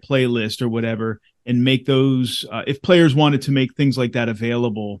Spotify playlist or whatever, and make those, if players wanted to make things like that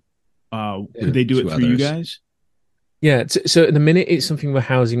available, could they do it through you guys? Yeah, so at the minute it's something we're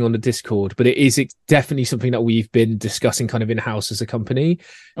housing on the Discord, but it's definitely something that we've been discussing kind of in-house as a company.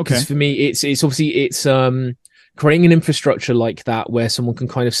 Okay. For me, it's obviously creating an infrastructure like that where someone can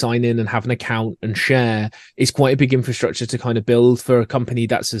kind of sign in and have an account and share is quite a big infrastructure to kind of build for a company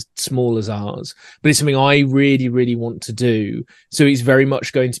that's as small as ours. But it's something I really, really want to do. So it's very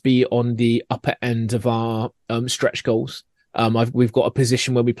much going to be on the upper end of our stretch goals. We've got a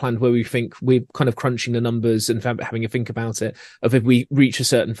position where we think we're kind of crunching the numbers and having a think about it of if we reach a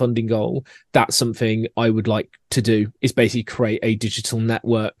certain funding goal, that's something I would like to do, is basically create a digital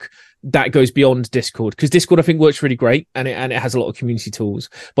network that goes beyond Discord, because Discord I think works really great and it has a lot of community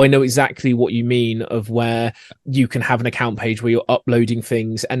tools, but I know exactly what you mean of where you can have an account page where you're uploading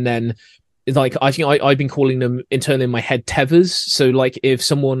things, and then like I think I've been calling them internally in my head tethers. So like if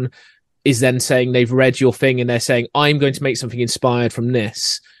someone is then saying they've read your thing and they're saying, I'm going to make something inspired from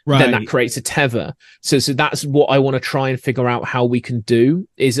this, then that creates a tether. So that's what I want to try and figure out how we can do,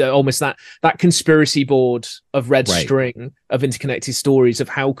 is almost that conspiracy board of red string of interconnected stories of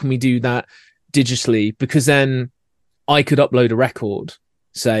how can we do that digitally, because then I could upload a record,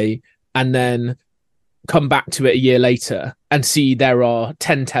 say, and then come back to it a year later and see there are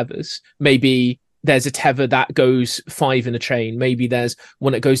 10 tethers. Maybe there's a tether that goes 5 in a chain. Maybe there's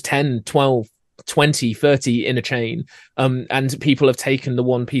one that goes 10, 12, 20, 30 in a chain. And people have taken the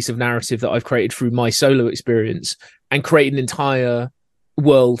one piece of narrative that I've created through my solo experience and created an entire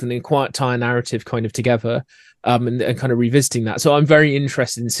world and an entire narrative kind of together, and kind of revisiting that. So I'm very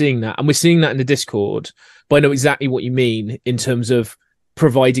interested in seeing that. And we're seeing that in the Discord, but I know exactly what you mean in terms of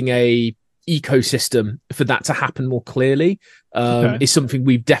providing a ecosystem for that to happen more clearly. Is something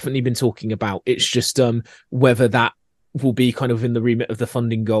we've definitely been talking about. It's just whether that will be kind of in the remit of the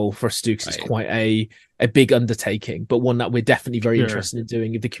funding goal for us to do, because it's quite a big undertaking, but one that we're definitely very interested in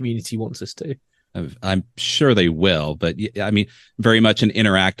doing if the community wants us to. I'm sure they will, but I mean, very much an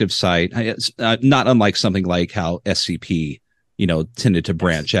interactive site. It's not unlike something like how SCP, tended to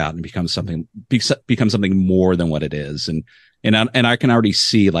branch out and become something more than what it is. And I can already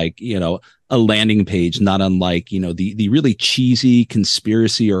see a landing page, not unlike, the really cheesy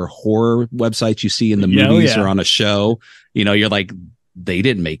conspiracy or horror websites you see in the movies or on a show. You're like, they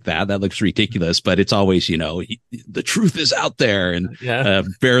didn't make that. That looks ridiculous, but it's always, the truth is out there and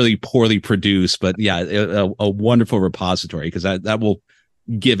fairly poorly produced. But yeah, a wonderful repository because that will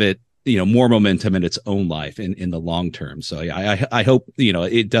give it, more momentum in its own life in the long term. So yeah, I hope,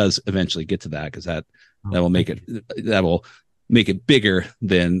 it does eventually get to that because that will make it bigger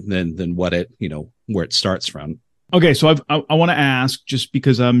than what it, where it starts from. Okay. So I want to ask, just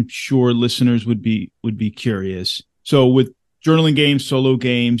because I'm sure listeners would be curious. So with journaling games, solo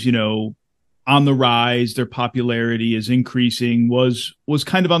games, on the rise, their popularity is increasing, was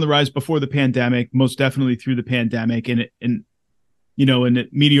kind of on the rise before the pandemic, most definitely through the pandemic.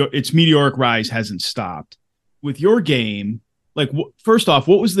 Its meteoric rise hasn't stopped. With your game, first off,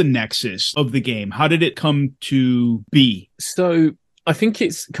 what was the nexus of the game? How did it come to be? So I think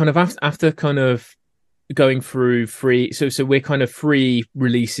it's kind of after kind of going through free. So we're kind of 3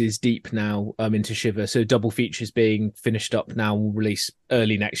 releases deep now into Shiver. So double features being finished up now will release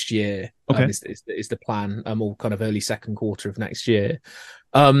early next year. Okay, is the plan. Or kind of early second quarter of next year.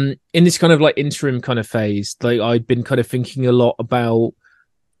 In this kind of interim kind of phase, I'd been kind of thinking a lot about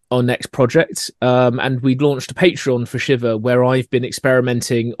our next project. And we launched a Patreon for Shiver where I've been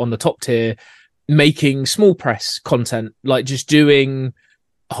experimenting on the top tier, making small press content, just doing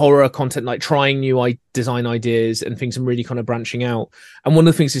horror content, trying new design ideas and things, and really kind of branching out. And one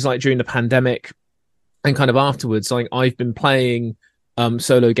of the things is during the pandemic and kind of afterwards, I've been playing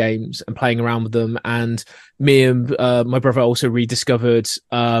solo games and playing around with them, and me and my brother also rediscovered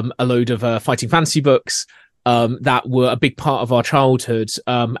a load of fighting fantasy books that were a big part of our childhood,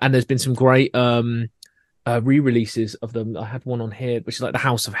 and there's been some great re-releases of them. I had one on here which is the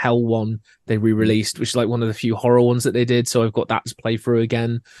House of Hell one they re-released, which is one of the few horror ones that they did, so I've got that to play through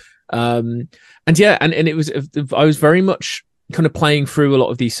again. And it was, I was very much kind of playing through a lot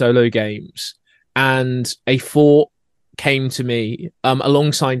of these solo games, and a thought came to me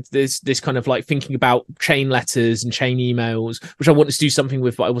alongside this kind of thinking about chain letters and chain emails, which I wanted to do something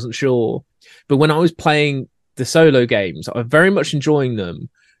with, but I wasn't sure. But when I was playing the solo games, I was very much enjoying them.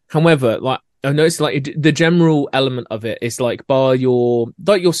 However, I noticed the general element of it is bar your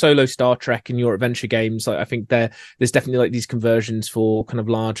solo Star Trek and your adventure games. I think there's definitely these conversions for kind of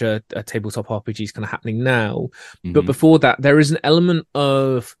larger tabletop RPGs kind of happening now. Mm-hmm. But before that, there is an element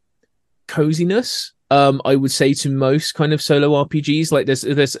of coziness. I would say to most kind of solo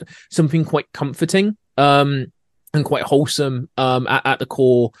RPGs, there's something quite comforting and quite wholesome at the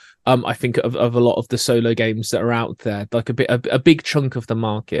core. I think of a lot of the solo games that are out there, a big chunk of the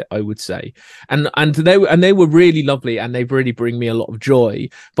market, I would say, and they were really lovely, and they really bring me a lot of joy.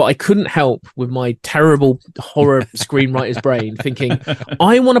 But I couldn't help with my terrible horror screenwriter's brain thinking,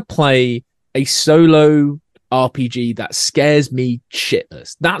 I want to play a solo RPG that scares me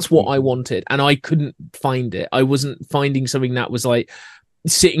shitless. That's what I wanted, and I couldn't find it. I wasn't finding something that was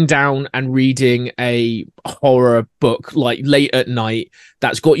sitting down and reading a horror book late at night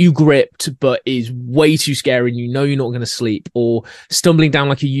that's got you gripped but is way too scary and you're not going to sleep, or stumbling down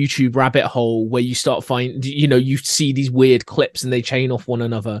a YouTube rabbit hole where you start you see these weird clips and they chain off one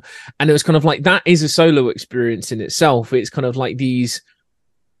another. And it was kind of that is a solo experience in itself. It's kind of these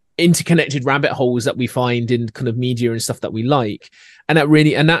interconnected rabbit holes that we find in kind of media and stuff that we like. And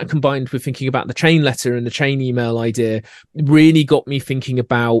that combined with thinking about the chain letter and the chain email idea really got me thinking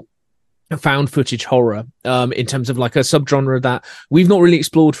about found footage horror in terms of a subgenre that we've not really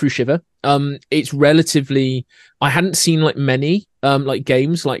explored through Shiver. It's relatively, I hadn't seen many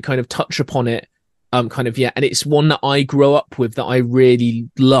games kind of touch upon it yet, and it's one that I grew up with that I really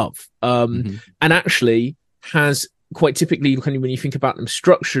love, and actually has quite typically, kind of when you think about them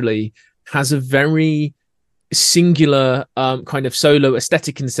structurally, has a very singular kind of solo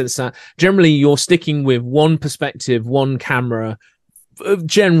aesthetic in the sense that generally you're sticking with one perspective, one camera,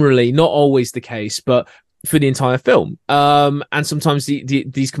 generally, not always the case, but for the entire film. And sometimes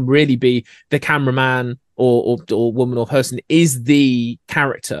these can really be the cameraman or woman or person is the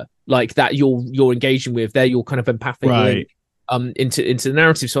character that you're engaging with. They're your kind of empathic link into the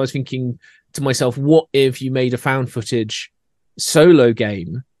narrative. So I was thinking to myself, what if you made a found footage solo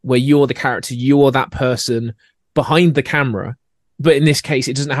game where you're the character, you're that person behind the camera, but in this case,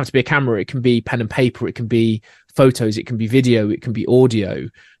 it doesn't have to be a camera. It can be pen and paper. It can be photos. It can be video. It can be audio.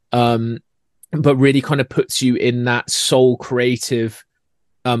 But really kind of puts you in that sole creative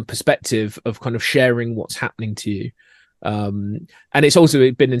perspective of kind of sharing what's happening to you. And it's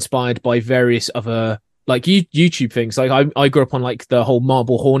also been inspired by various other YouTube things. I grew up on the whole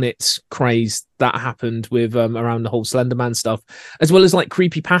Marble Hornets craze that happened with around the whole Slenderman stuff, as well as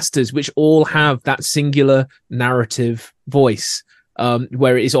creepypastas, which all have that singular narrative voice.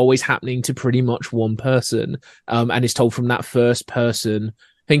 where it is always happening to pretty much one person, and it's told from that first person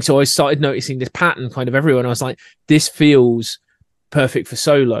thing. So I started noticing this pattern kind of everywhere, and I was like, this feels perfect for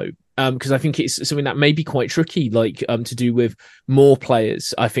solo. Because I think it's something that may be quite tricky, like to do with more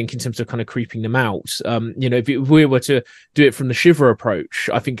players, I think, in terms of kind of creeping them out. If we were to do it from the Shiver approach,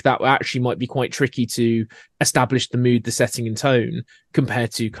 I think that actually might be quite tricky to establish the mood, the setting and tone,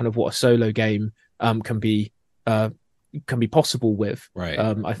 compared to kind of what a solo game can be possible with. Right.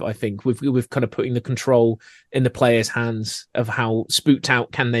 I think with kind of putting the control in the player's hands of how spooked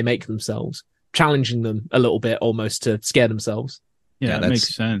out can they make themselves, challenging them a little bit almost to scare themselves. Yeah, that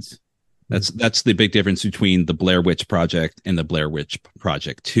makes sense. That's the big difference between the Blair Witch Project and the Blair Witch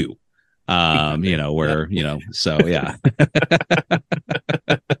Project 2. So yeah.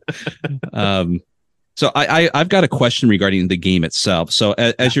 So I've got a question regarding the game itself. So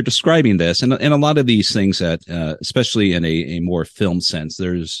as you're describing this, and a lot of these things that, especially in a more film sense,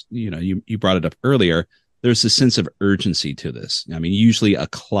 there's, you brought it up earlier, there's a sense of urgency to this. I mean, usually a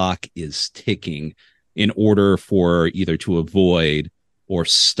clock is ticking in order for either to avoid or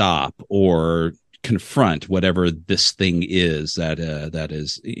stop or confront whatever this thing is that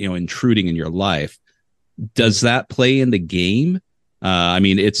is intruding in your life. Does that play in the game? I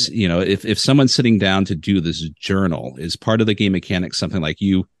mean, it's if someone's sitting down to do this journal, is part of the game mechanics something like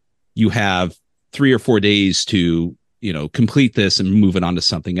you have 3 or 4 days to complete this and move it on to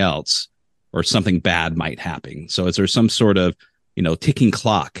something else, or something bad might happen. So is there some sort of ticking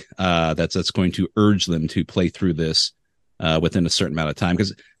clock that's going to urge them to play through this within a certain amount of time?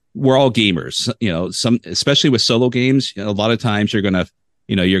 Because we're all gamers, some, especially with solo games, a lot of times you're gonna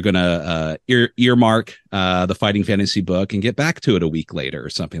earmark the Fighting Fantasy book and get back to it a week later or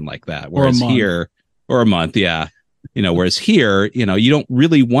something like that. Whereas or a month, yeah. Whereas here, you don't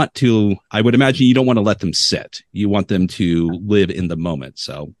really want to. I would imagine you don't want to let them sit. You want them to live in the moment.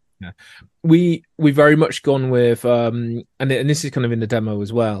 So. Yeah. We very much gone with and this is kind of in the demo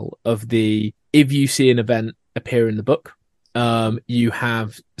as well, of the, if you see an event appear in the book, you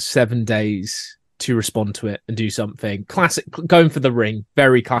have 7 days to respond to it and do something. Classic, going for the ring,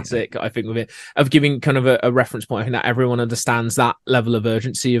 very classic. I think with it, of giving kind of a reference point. I think that everyone understands that level of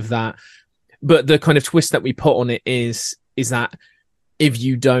urgency of that, but the kind of twist that we put on it is that if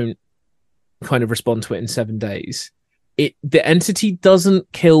you don't kind of respond to it in 7 days, the entity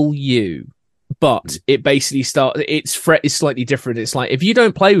doesn't kill you, but it basically its threat is slightly different. It's like, if you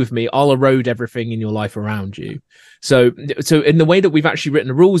don't play with me, I'll erode everything in your life around you. So in the way that we've actually written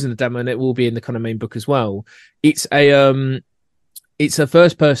the rules in the demo, and it will be in the kind of main book as well, it's a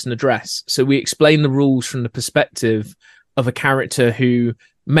first person address. So we explain the rules from the perspective of a character who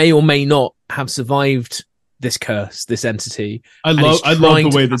may or may not have survived this curse, this entity. I love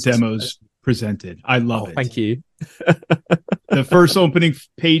the way the demo's presented. I love it. Thank you. The first opening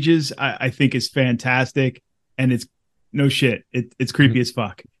pages I think is fantastic, and it's no shit. It's creepy as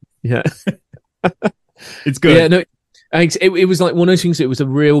fuck. Yeah. It's good. Yeah, no, it was like one of those things. It was a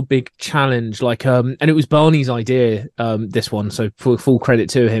real big challenge, and it was Barney's idea. This one, so full credit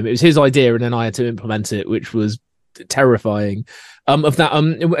to him. It was his idea, and then I had to implement it, which was terrifying. Of that,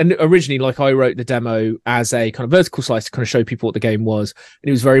 and originally, I wrote the demo as a kind of vertical slice to kind of show people what the game was, and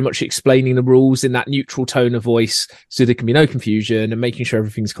it was very much explaining the rules in that neutral tone of voice, so there can be no confusion and making sure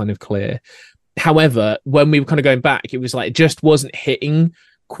everything's kind of clear. However, when we were kind of going back, it was like it just wasn't hitting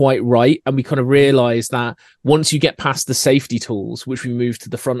quite right, and we kind of realized that once you get past the safety tools, which we moved to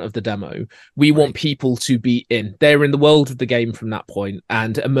the front of the demo, we want people to be they're in the world of the game from that point,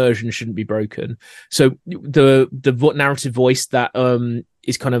 and immersion shouldn't be broken. So the narrative voice that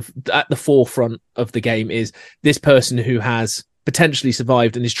is kind of at the forefront of the game is this person who has potentially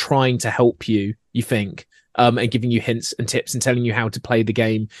survived and is trying to help you think, and giving you hints and tips and telling you how to play the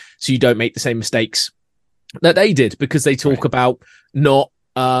game so you don't make the same mistakes that they did, because they talk about not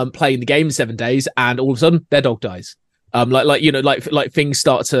playing the game in 7 days, and all of a sudden their dog dies. Like things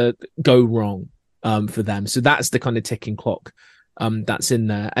start to go wrong for them. So that's the kind of ticking clock that's in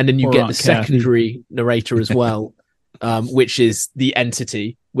there. And then you get the secondary narrator as well, which is the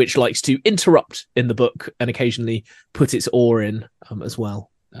entity, which likes to interrupt in the book and occasionally put its oar in as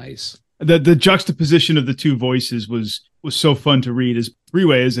well. Nice. The juxtaposition of the two voices was so fun to read. As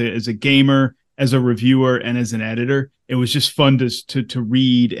Freeway, as a gamer, as a reviewer, and as an editor, it was just fun to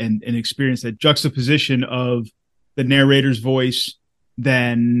read and experience that juxtaposition of the narrator's voice,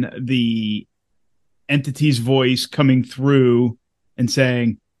 then the entity's voice coming through and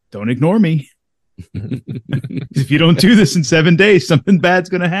saying, "Don't ignore me. If you don't do this in 7 days, something bad's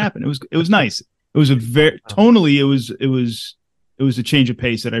going to happen." It was nice. It was tonally, it was a change of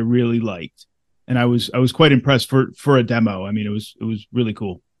pace that I really liked. and I was quite impressed for a demo. I mean, it was really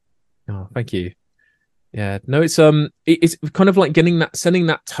cool. Oh, thank you. Yeah, no, it's kind of like setting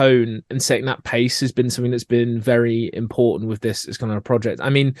that tone and setting that pace has been something that's been very important with this as kind of a project. I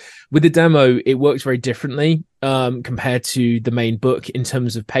mean, with the demo, it works very differently compared to the main book in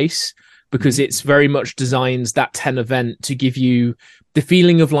terms of pace, because it's very much designs that 10 event to give you the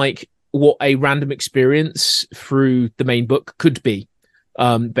feeling of like what a random experience through the main book could be.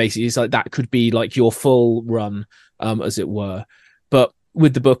 Basically, it's like that could be like your full run, as it were. But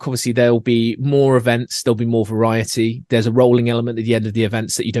with the book, obviously, there'll be more events, there'll be more variety. There's a rolling element at the end of the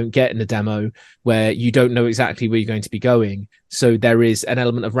events that you don't get in the demo, where you don't know exactly where you're going to be going. So there is an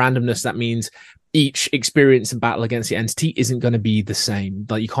element of randomness. That means each experience and battle against the entity isn't going to be the same.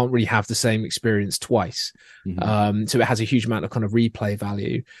 Like, you can't really have the same experience twice. So it has a huge amount of kind of replay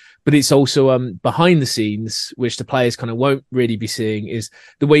value. But it's also behind the scenes, which the players kind of won't really be seeing, is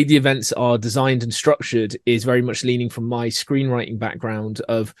the way the events are designed and structured is very much leaning from my screenwriting background.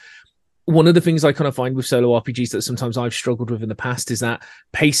 Of one of the things I kind of find with solo RPGs that sometimes I've struggled with in the past is that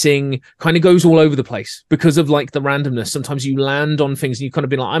pacing kind of goes all over the place because of like the randomness. Sometimes you land on things and you kind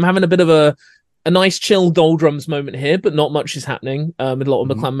of be like, I'm having a bit of a nice chill doldrums moment here, but not much is happening. A lot of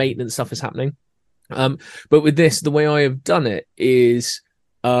McClan maintenance stuff is happening. But with this, the way I have done it is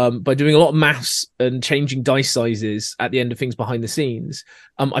by doing a lot of maths and changing dice sizes at the end of things behind the scenes.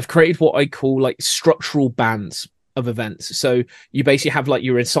 I've created what I call like structural bands of events. So you basically have like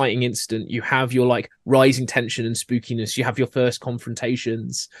your inciting incident, you have your like rising tension and spookiness, you have your first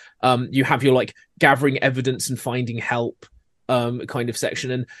confrontations, you have your like gathering evidence and finding help kind of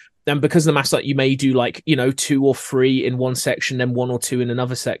section. And because of the maths, like you may do like, 2 or 3 in one section, then 1 or 2 in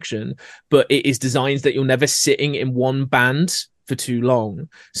another section, but it is designed that you're never sitting in one band for too long.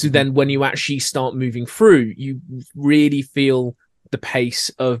 So then when you actually start moving through, you really feel the pace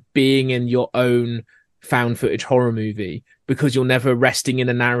of being in your own found footage horror movie, because you're never resting in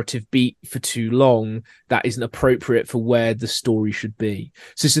a narrative beat for too long that isn't appropriate for where the story should be.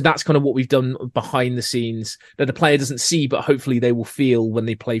 So that's kind of what we've done behind the scenes that the player doesn't see, but hopefully they will feel when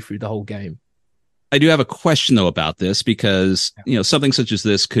they play through the whole game. I do have a question though about this, because something such as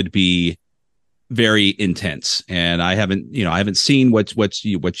this could be very intense, and I haven't seen what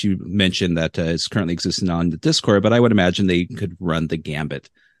you mentioned that is currently existing on the Discord, but I would imagine they could run the gambit,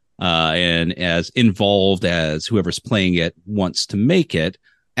 and as involved as whoever's playing it wants to make it.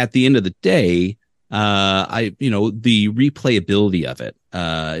 At the end of the day, the replayability of it,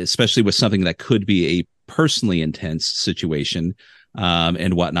 especially with something that could be a personally intense situation,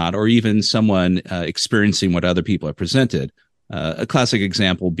 and whatnot, or even someone experiencing what other people have presented. A classic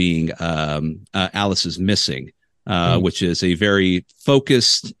example being Alice is Missing, which is a very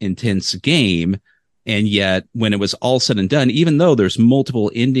focused, intense game. And yet when it was all said and done, even though there's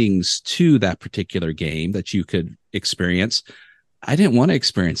multiple endings to that particular game that you could experience, I didn't want to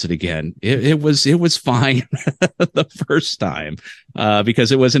experience it again. It was fine the first time,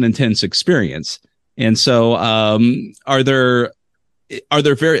 because it was an intense experience. And so are there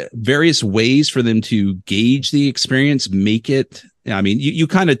various ways for them to gauge the experience, make it, I mean, you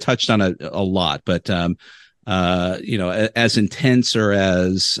kind of touched on it a lot, but as intense or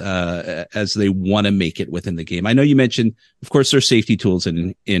as they want to make it within the game. I know you mentioned, of course, there's safety tools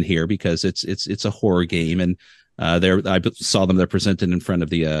in here because it's a horror game, and I saw them. They're presented in front of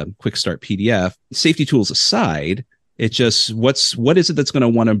the Quick Start PDF. Safety tools aside, it's just what is it that's going to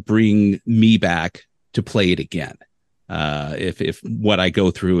want to bring me back to play it again? If what I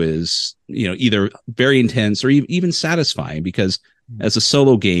go through is either very intense or even satisfying, because as a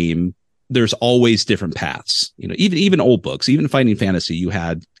solo game, there's always different paths. Even old books, even Fighting Fantasy, you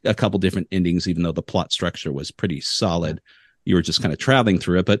had a couple different endings, even though the plot structure was pretty solid. You were just kind of traveling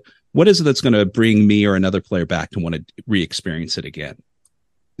through it. But what is it that's going to bring me or another player back to want to re-experience it again?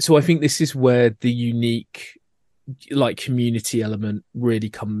 So I think this is where the unique community element really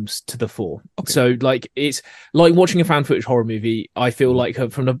comes to the fore. Okay. So it's like watching a found footage horror movie. I feel like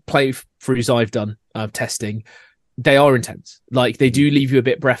from the playthroughs I've done testing, they are intense. Like they do leave you a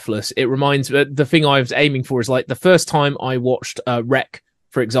bit breathless. It reminds the thing I was aiming for is like the first time I watched Wreck,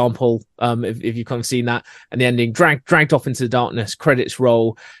 for example, if you've kind of seen that, and the ending dragged off into the darkness, credits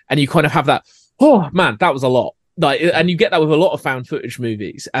roll, and you kind of have that, oh man, that was a lot. And you get that with a lot of found footage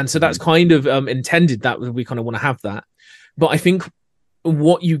movies. And so that's kind of intended that we kind of want to have that. But I think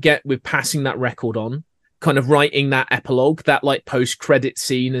what you get with passing that record on, kind of writing that epilogue, that like post-credit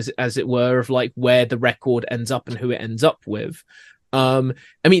scene, as it were, of like where the record ends up and who it ends up with. I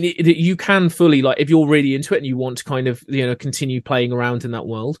mean, you can fully, like, if you're really into it and you want to kind of, continue playing around in that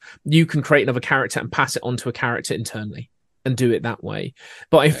world, you can create another character and pass it on to a character internally. and do it that way.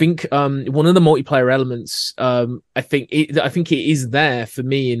 But I think one of the multiplayer elements, I think it is there for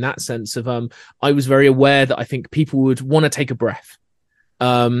me in that sense of I was very aware that I think people would want to take a breath.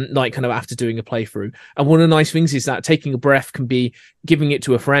 Like kind of after doing a playthrough. And one of the nice things is that taking a breath can be giving it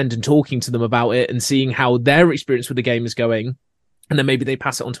to a friend and talking to them about it and seeing how their experience with the game is going. And then maybe they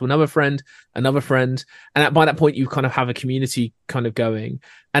pass it on to another friend. And by that point, you kind of have a community kind of going.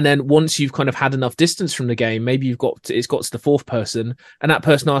 And then once you've kind of had enough distance from the game, maybe it's got to the fourth person, and that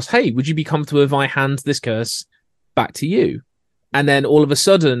person asks, hey, would you be comfortable if I hand this curse back to you? And then all of a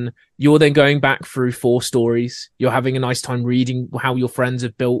sudden, you're then going back through 4 stories. You're having a nice time reading how your friends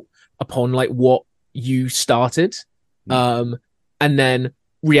have built upon like what you started. And then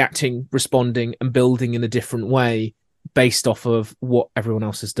reacting, responding, and building in a different way based off of what everyone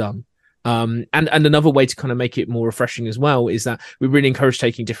else has done. And another way to kind of make it more refreshing as well is that we really encourage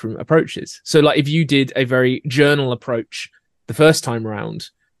taking different approaches. So like if you did a very journal approach the first time around,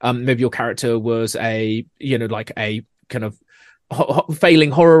 maybe your character was a kind of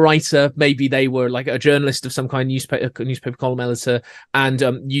failing horror writer, maybe they were like a journalist of some kind, newspaper column editor, and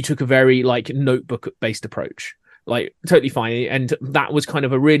you took a very like notebook based approach, like totally fine, and that was kind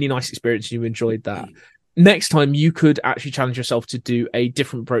of a really nice experience. You enjoyed that. Next time you could actually challenge yourself to do a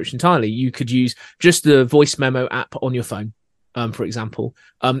different approach entirely. You could use just the voice memo app on your phone, for example.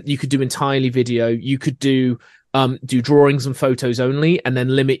 You could do entirely video. You could do drawings and photos only, and then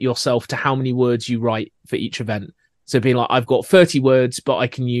limit yourself to how many words you write for each event. So being like, I've got 30 words, but I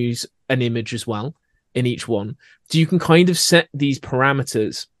can use an image as well in each one. So you can kind of set these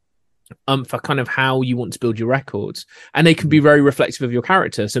parameters for kind of how you want to build your records, and they can be very reflective of your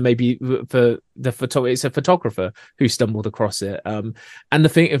character. So maybe for the it's a photographer who stumbled across it. And the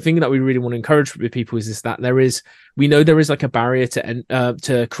thing that we really want to encourage with people is that we know there is like a barrier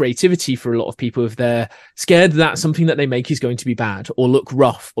to creativity for a lot of people if they're scared that something that they make is going to be bad or look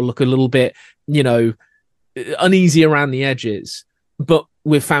rough or look a little bit, uneasy around the edges. But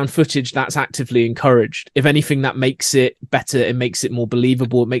with found footage, that's actively encouraged. If anything, that makes it better. It makes it more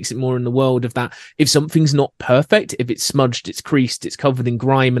believable. It makes it more in the world of that. If something's not perfect, if it's smudged, it's creased, it's covered in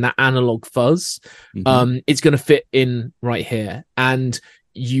grime and that analog fuzz, it's going to fit in right here. And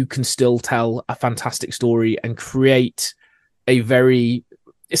you can still tell a fantastic story and create a very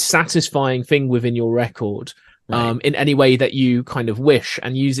satisfying thing within your record. In any way that you kind of wish,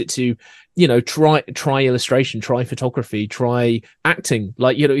 and use it to, try illustration, try photography, try acting.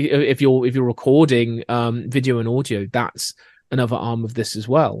 Like, if you're recording video and audio, that's another arm of this as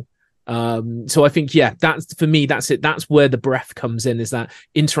well. So I think, that's for me, that's it. That's where the breath comes in, is that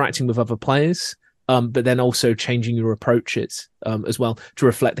interacting with other players, but then also changing your approaches as well to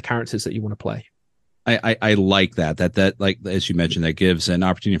reflect the characters that you want to play. I like that like, as you mentioned, that gives an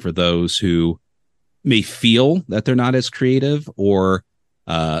opportunity for those who may feel that they're not as creative or,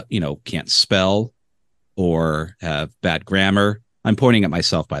 can't spell or have bad grammar. I'm pointing at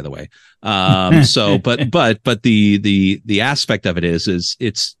myself, by the way. But the aspect of it is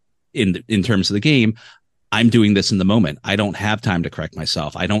it's in terms of the game, I'm doing this in the moment. I don't have time to correct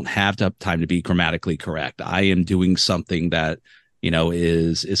myself. I don't have time to be grammatically correct. I am doing something that,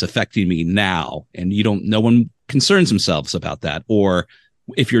 is affecting me now. And no one concerns themselves about that. Or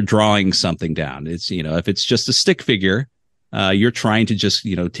if you're drawing something down, it's, if it's just a stick figure, you're trying to just,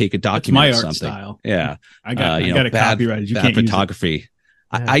 take a document of something. Style. Yeah. I got a copyright. You can't photography.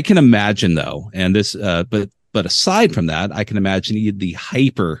 I can imagine though. And this, but aside from that, I can imagine the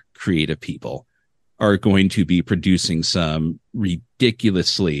hyper creative people are going to be producing some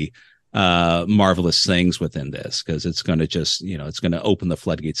ridiculously marvelous things within this, because it's going to just, it's going to open the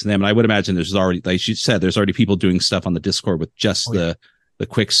floodgates to them. And I would imagine there's already, like you said, there's already people doing stuff on the Discord with just the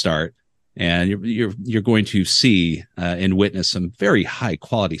quick start, and you're going to see and witness some very high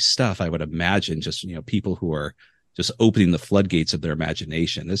quality stuff. I would imagine just, people who are just opening the floodgates of their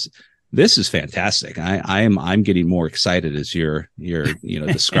imagination. This is fantastic. I'm getting more excited as you're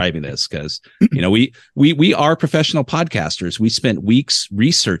describing this, because we are professional podcasters. We spent weeks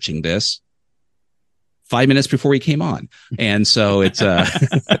researching this 5 minutes before we came on, and so it's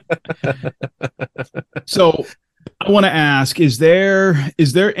so I want to ask, is there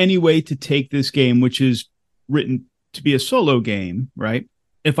any way to take this game, which is written to be a solo game, right?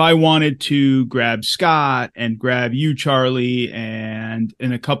 If I wanted to grab Scott and grab you, Charlie, and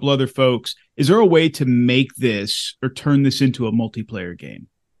a couple other folks, is there a way to make this or turn this into a multiplayer game?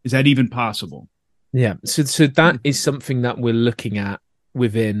 Is that even possible? Yeah. So that is something that we're looking at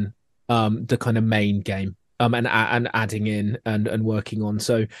within the kind of main game. And adding in and working on.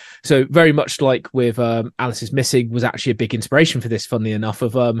 So very much like with Alice is Missing was actually a big inspiration for this, funnily enough,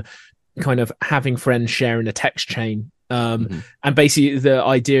 of kind of having friends sharing a text chain And basically the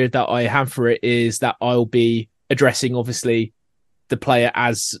idea that I have for it is that I'll be addressing obviously the player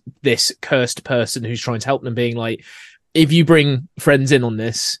as this cursed person who's trying to help them, being like, if you bring friends in on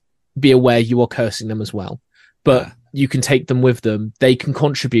this, be aware you are cursing them as well. But you can take them with them. They can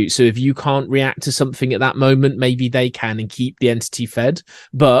contribute. So if you can't react to something at that moment, maybe they can and keep the entity fed.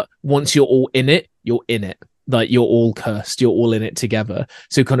 But once you're all in it, you're in it. Like you're all cursed, you're all in it together.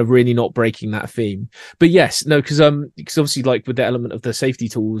 So kind of really not breaking that theme. But yes, no, because obviously like with the element of the safety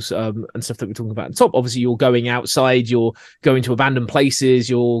tools and stuff that we're talking about at the top, obviously you're going outside, you're going to abandoned places,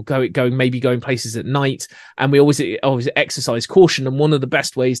 you're going places at night, and we always exercise caution. And one of the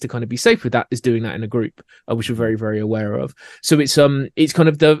best ways to kind of be safe with that is doing that in a group, which we're very, very aware of. So it's kind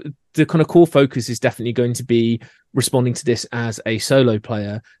of the kind of core focus is definitely going to be responding to this as a solo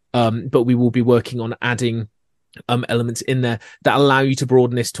player. But we will be working on adding elements in there that allow you to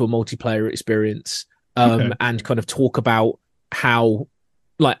broaden this to a multiplayer experience, and kind of talk about how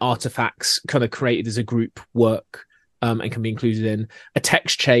like artifacts kind of created as a group work, and can be included in a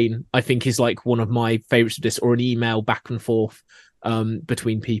text chain. I think is like one of my favorites of this, or an email back and forth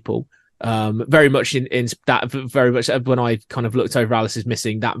between people. Very much in that, very much when I kind of looked over Alice is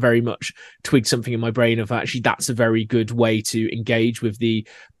Missing, that very much twigged something in my brain of actually that's a very good way to engage with the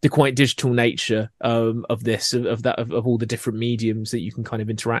quite digital nature of this, of all the different mediums that you can kind of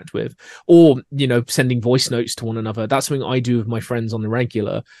interact with, or sending voice notes to one another. That's something I do with my friends on the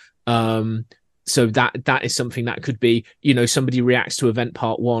regular. So that is something that could be, somebody reacts to event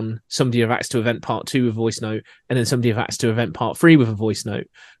part 1, somebody reacts to event part 2 with a voice note, and then somebody reacts to event part 3 with a voice note.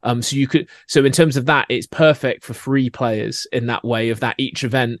 So in terms of that, it's perfect for 3 players in that way, of that each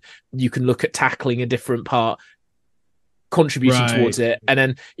event you can look at tackling a different part, contributing towards it, and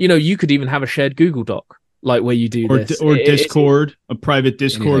then you could even have a shared Google Doc. Like where you do this, or Discord, a private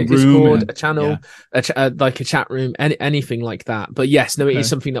Discord room, a channel, like a chat room, anything like that. But yes, no, it is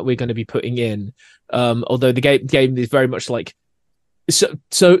something that we're going to be putting in. Although the game is very much like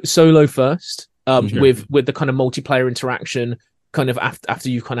solo first, with the kind of multiplayer interaction, kind of after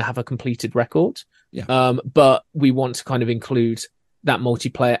you kind of have a completed record. But we want to kind of include that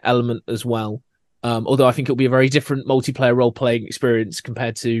multiplayer element as well. Although I think it'll be a very different multiplayer role playing experience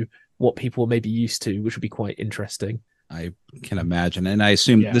compared to what people may be used to, which would be quite interesting. I can imagine. And I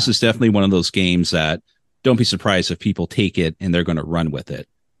assume this is definitely one of those games that don't be surprised if people take it and they're going to run with it.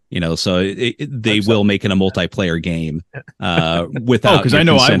 So they will make it a multiplayer game without your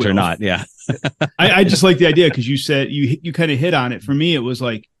consent or not. Yeah. I just like the idea, because you said you kind of hit on it. For me, it was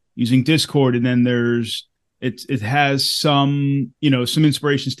like using Discord, and then it has some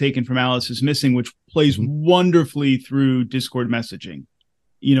inspirations taken from Alice is Missing, which plays wonderfully through Discord messaging.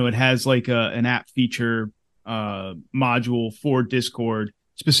 It has like an app feature module for Discord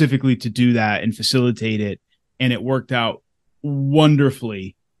specifically to do that and facilitate it. And it worked out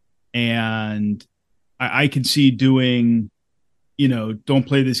wonderfully. And I can see doing, don't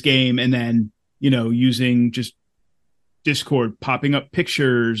play this game, and then, using just Discord, popping up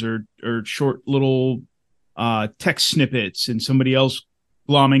pictures or short little text snippets, and somebody else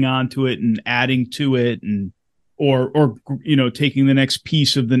glomming onto it and adding to it, and or taking the next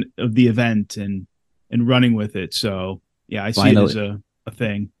piece of the event and running with it. So yeah, I see it as a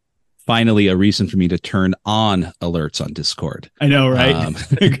thing. Finally, a reason for me to turn on alerts on Discord. I know, right?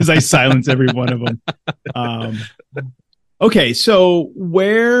 Because I silence every one of them. Okay, so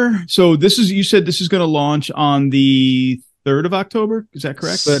this is, you said this is going to launch on the 3rd of October. Is that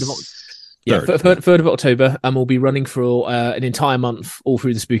correct? 3rd of October, and we'll be running for an entire month, all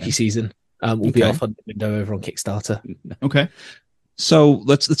through the spooky season. We'll be off on the window over on Kickstarter. Okay. So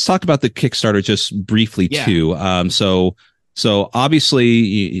let's talk about the Kickstarter just briefly too. So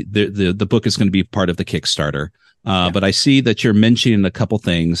obviously the book is going to be part of the Kickstarter. But I see that you're mentioning a couple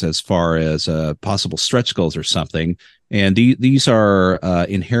things as far as possible stretch goals or something. And these are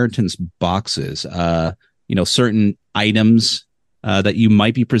inheritance boxes, certain items that you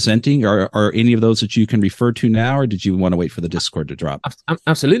might be presenting. Are any of those that you can refer to now, or did you want to wait for the Discord to drop?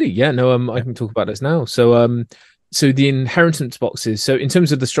 Absolutely. Yeah, no, I can talk about this now. So the inheritance boxes. So in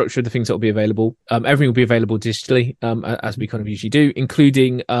terms of the structure of the things that will be available, everything will be available digitally, as we kind of usually do,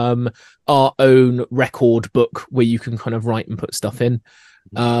 including our own record book where you can kind of write and put stuff in,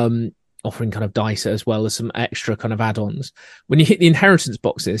 offering kind of dice as well as some extra kind of add-ons. When you hit the inheritance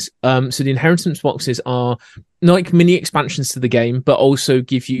boxes, so the inheritance boxes are like mini expansions to the game, but also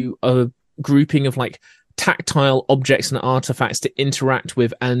give you a grouping of like tactile objects and artifacts to interact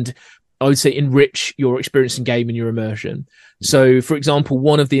with, and I would say enrich your experience in game and your immersion. So, for example,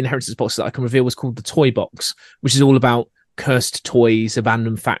 one of the inheritance boxes that I can reveal was called the Toy Box, which is all about cursed toys,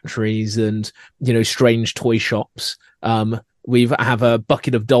 abandoned factories, and strange toy shops. We have a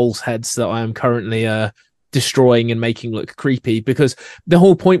bucket of dolls' heads that I am currently destroying and making look creepy, because the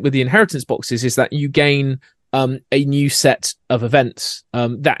whole point with the inheritance boxes is that you gain a new set of events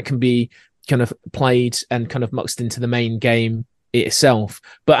that can be kind of played and kind of muxed into the main game itself,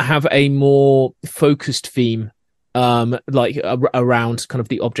 but have a more focused theme around kind of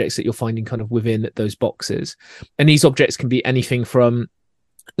the objects that you're finding kind of within those boxes. And these objects can be anything from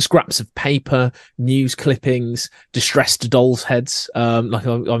scraps of paper, news clippings, distressed dolls' heads, like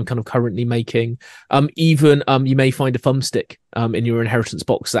I'm kind of currently making. Even you may find a thumbstick in your inheritance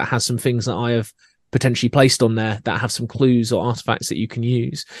box that has some things that I have potentially placed on there that have some clues or artifacts that you can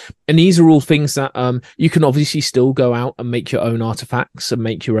use. And these are all things that you can obviously still go out and make your own artifacts and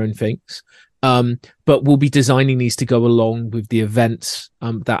make your own things. But we'll be designing these to go along with the events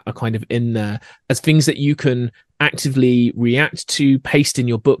that are kind of in there as things that you can actively react to, paste in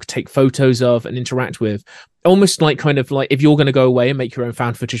your book, take photos of, and interact with. Almost like kind of like if you're going to go away and make your own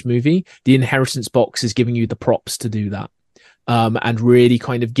found footage movie, the inheritance box is giving you the props to do that, and really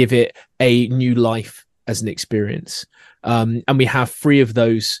kind of give it a new life as an experience. And we have 3 of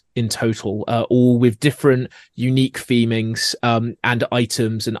those in total, all with different unique themings and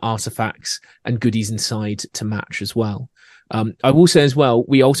items and artifacts and goodies inside to match as well. I will say as well,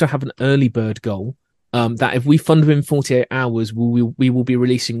 we also have an early bird goal that if we fund within 48 hours, we will be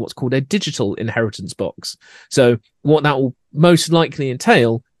releasing what's called a digital inheritance box. So what that will most likely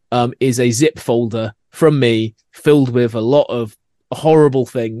entail is a zip folder from me filled with a lot of horrible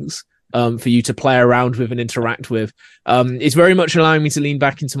things for you to play around with and interact with. It's very much allowing me to lean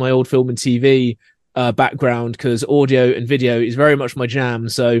back into my old film and TV background, because audio and video is very much my jam.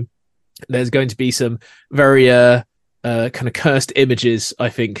 So there's going to be some very kind of cursed images, I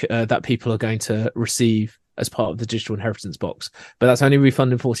think, that people are going to receive as part of the digital inheritance box. But that's only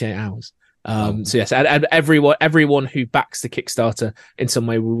refunded in 48 hours. So yes, and everyone who backs the Kickstarter in some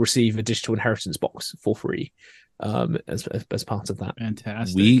way will receive a digital inheritance box for free as part of that.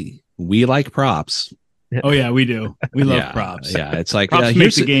 Fantastic. We like props. Oh yeah, we do. We love props. Yeah, it's like props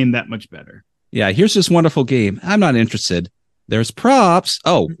make the game that much better. Yeah, here's this wonderful game. I'm not interested. There's props.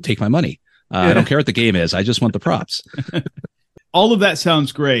 Oh, take my money. I don't care what the game is. I just want the props. All of that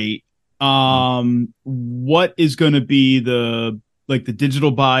sounds great. What is going to be the digital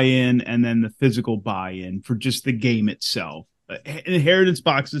buy-in and then the physical buy-in for just the game itself? Inheritance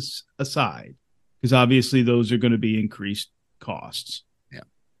boxes aside, because obviously those are going to be increased costs. Yeah,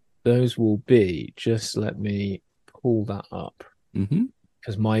 those will be. Just let me pull that up,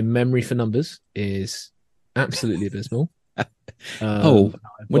 because my memory for numbers is absolutely abysmal.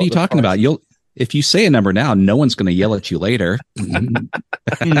 What are you talking about? If you say a number now, no one's going to yell at you later. It's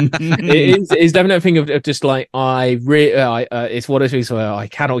definitely a thing of just like it's one of those where I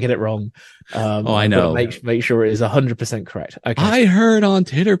cannot get it wrong. I know. Make sure it is 100% correct. Okay. I heard on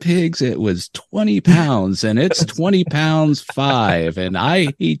Titter Pigs it was 20 pounds, and it's 20 pounds 5, and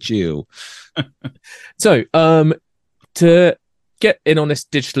I hate you. So, to get in on this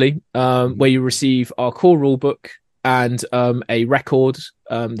digitally, where you receive our core rulebook and a record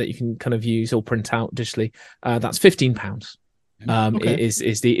that you can kind of use or print out digitally, that's £15. Okay.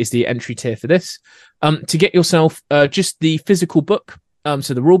 Is the entry tier for this. To get yourself just the physical book,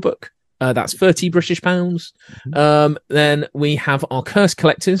 so the rule book, that's £30 British. Then we have our Curse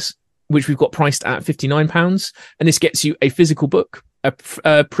Collectors, which we've got priced at £59, and this gets you a physical book,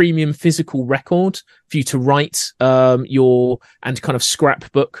 a premium physical record for you to write your and kind of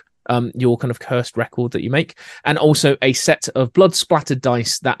scrapbook your kind of cursed record that you make, and also a set of blood splattered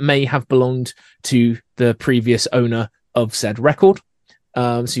dice that may have belonged to the previous owner of said record.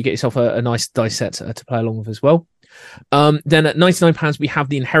 So you get yourself a nice dice set to play along with as well. Then at £99 we have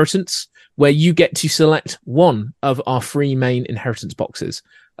the Inheritance, where you get to select one of our 3 main inheritance boxes,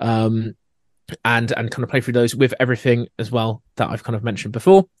 and kind of play through those with everything as well that I've kind of mentioned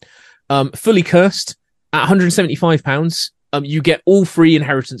before. Fully Cursed at £175. You get all 3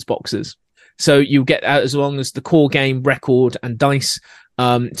 inheritance boxes. So you get as long as the core game, record, and dice.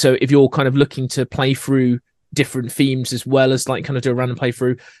 So if you're kind of looking to play through different themes as well as like kind of do a random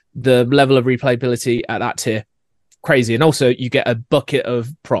playthrough, the level of replayability at that tier, crazy. And also you get a bucket of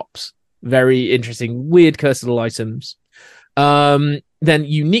props. Very interesting, weird cursed little items. Then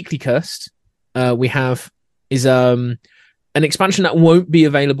Uniquely Cursed, we have is an expansion that won't be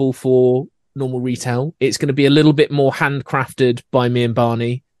available for normal retail. It's going to be a little bit more handcrafted by me and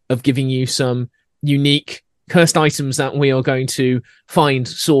Barney, of giving you some unique cursed items that we are going to find,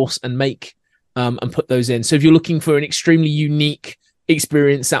 source, and make, and put those in. So if you're looking for an extremely unique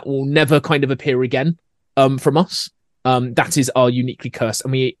experience that will never kind of appear again from us, That is our uniquely cursed,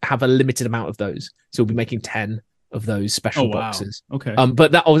 and we have a limited amount of those. So we'll be making 10 of those special boxes. Okay.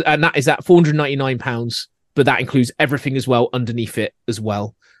 But that is at £499, but that includes everything as well underneath it as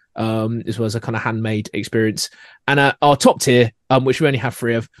well as a kind of handmade experience. And our top tier, which we only have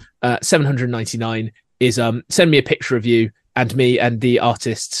 3 of, £799, is send me a picture of you, and me and the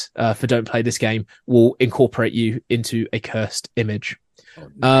artists for Don't Play This Game will incorporate you into a cursed image. Oh,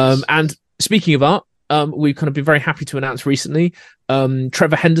 nice. And speaking of art, we've kind of been very happy to announce recently,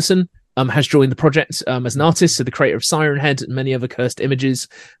 Trevor Henderson has joined the project as an artist, so the creator of Siren Head and many other cursed images,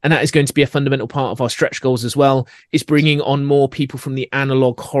 and that is going to be a fundamental part of our stretch goals as well, is bringing on more people from the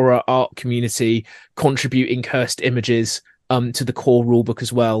analog horror art community contributing cursed images to the core rulebook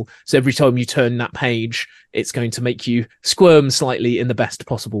as well. So every time you turn that page, it's going to make you squirm slightly in the best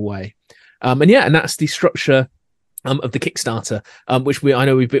possible way. And that's the structure of the Kickstarter, which I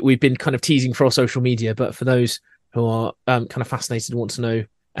know we've been kind of teasing for our social media, but for those who are kind of fascinated and want to know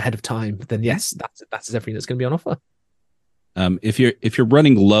ahead of time, then yes, that's everything that's going to be on offer. If you're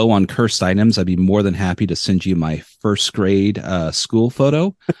running low on cursed items, I'd be more than happy to send you my first grade school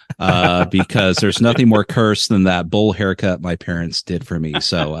photo, because there's nothing more cursed than that bowl haircut my parents did for me.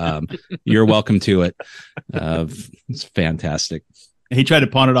 So you're welcome to it. It's fantastic. He tried to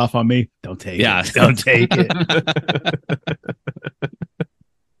pawn it off on me. Don't take it. Don't take it.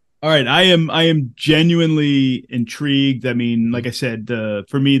 All right. I am genuinely intrigued. I mean, like I said,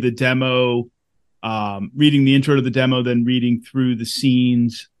 for me, the demo, reading the intro to the demo, then reading through the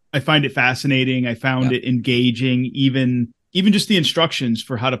scenes, I find it fascinating. I found it engaging. Even just the instructions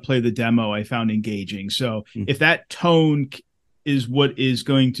for how to play the demo, I found engaging. So if that tone is what is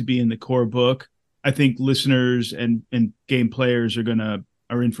going to be in the core book, I think listeners and game players are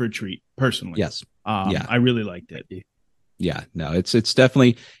in for a treat. Personally, yes, I really liked it. Yeah, no, it's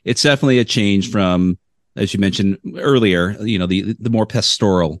definitely a change from, as you mentioned earlier, the more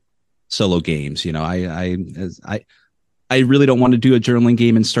pastoral solo games. I really don't want to do a journaling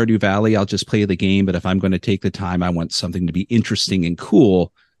game in Stardew Valley. I'll just play the game, but if I'm going to take the time, I want something to be interesting and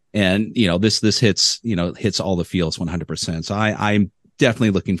cool. And this hits all the feels 100%. So I'm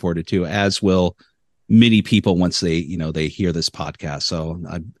definitely looking forward to it too, as will many people once they hear this podcast. So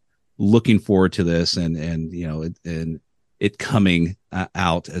I'm looking forward to this and it coming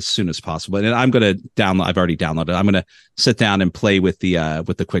out as soon as possible. And I'm going to download. I've already downloaded. I'm going to sit down and play with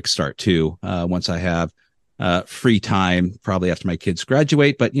the quick start too. Once I have free time, probably after my kids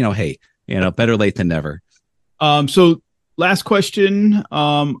graduate. But hey, better late than never. So last question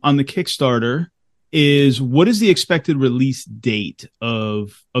on the Kickstarter is, what is the expected release date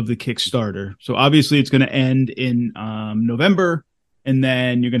of the Kickstarter? So obviously it's going to end in November, and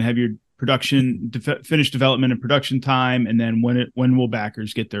then you're going to have your production, finished development and production time, and then when will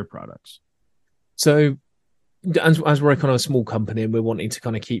backers get their products? So as we're kind of a small company and we're wanting to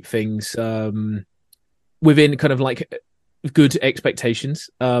kind of keep things within kind of like good expectations,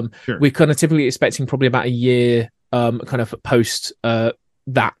 sure. We're kind of typically expecting probably about a year kind of post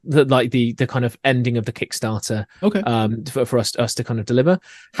the kind of ending of the Kickstarter, okay, for us to kind of deliver.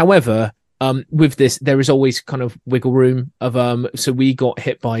 However, with this, there is always kind of wiggle room of so we got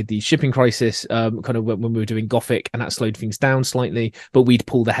hit by the shipping crisis kind of when we were doing Gothic, and that slowed things down slightly, but we'd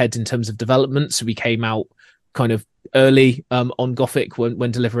pulled ahead in terms of development, so we came out kind of early on Gothic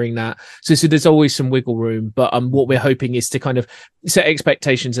when delivering that. So there's always some wiggle room, but what we're hoping is to kind of set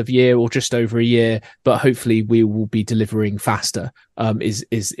expectations of year or just over a year, but hopefully we will be delivering faster, is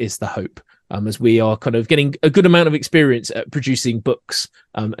the hope. As we are kind of getting a good amount of experience at producing books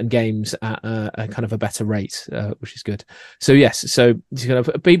and games at a kind of a better rate, which is good. So yes, so kind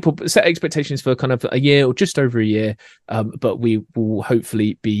of people set expectations for kind of a year or just over a year, but we will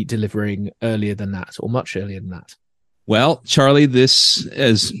hopefully be delivering earlier than that, or much earlier than that. Well, Charlie, this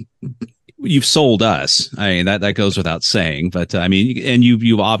is, you've sold us. I mean, that goes without saying, but I mean, and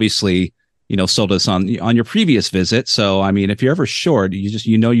you've obviously, sold us on your previous visit. So, I mean, if you're ever short,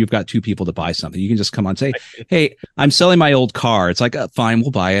 you've got 2 people to buy something. You can just come on and say, hey, I'm selling my old car. It's like, fine,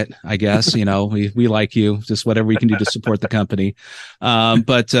 we'll buy it. I guess, we like you, just whatever we can do to support the company.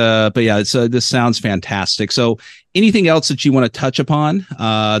 But yeah, so this sounds fantastic. So anything else that you want to touch upon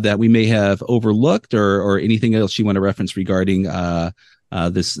that we may have overlooked, or anything else you want to reference regarding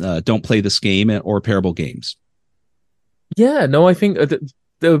this Don't Play This Game or Parable Games? Yeah, no, I think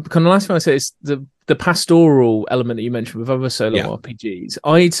the kind of last thing I say is the pastoral element that you mentioned with other solo RPGs.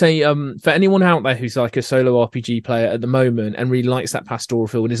 I'd say for anyone out there who's like a solo RPG player at the moment and really likes that pastoral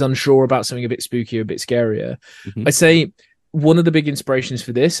feel and is unsure about something a bit spookier, a bit scarier, I'd say one of the big inspirations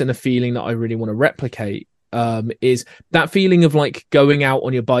for this, and a feeling that I really want to replicate, is that feeling of like going out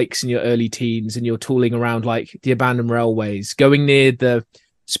on your bikes in your early teens and you're tooling around like the abandoned railways, going near the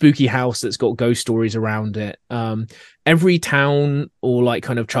spooky house that's got ghost stories around it. Every town or like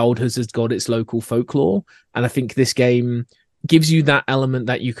kind of childhood has got its local folklore, and I think this game gives you that element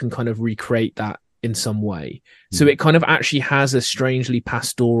that you can kind of recreate that in some way. So it kind of actually has a strangely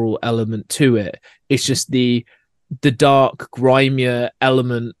pastoral element to it. It's just the dark, grimier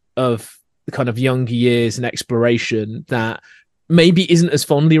element of the kind of younger years and exploration that maybe isn't as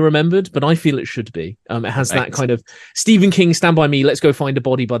fondly remembered, but I feel it should be. It has that kind of Stephen King Stand By Me, let's go find a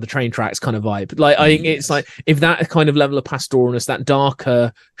body by the train tracks kind of vibe. Like I think it's like if that kind of level of pastoralness, that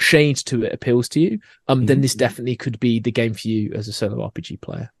darker shade to it appeals to you, then this definitely could be the game for you as a solo RPG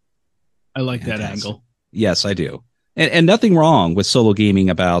player. I like that angle. Yes, I do. And nothing wrong with solo gaming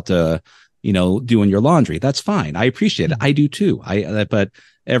about doing your laundry. That's fine. I appreciate it. I do too. But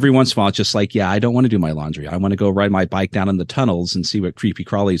every once in a while, it's just like, I don't want to do my laundry. I want to go ride my bike down in the tunnels and see what creepy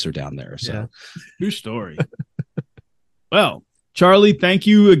crawlies are down there. So, true story. Well, Charlie, thank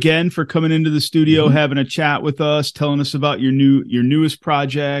you again for coming into the studio, having a chat with us, telling us about your newest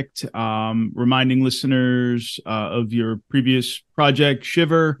project, reminding listeners of your previous project,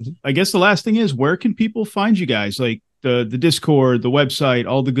 Shiver. I guess the last thing is, where can people find you guys? Like the Discord, the website,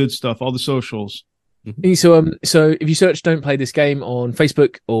 all the good stuff, all the socials. So if you search Don't Play This Game on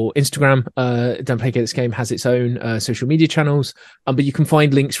Facebook or Instagram, Don't Play This Game has its own social media channels, but you can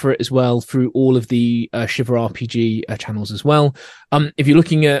find links for it as well through all of the Shiver RPG channels as well. If you're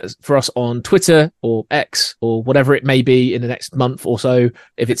looking for us on Twitter or X or whatever it may be in the next month or so,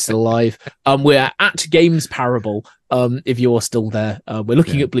 if it's still alive, we're at Games Parable. If you're still there, we're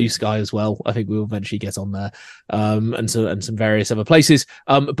looking at Blue Sky as well. I think we'll eventually get on there, and some various other places.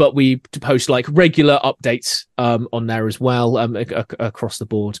 But we post like regular updates on there as well, across the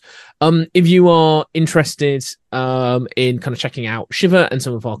board. If you are interested in kind of checking out Shiver and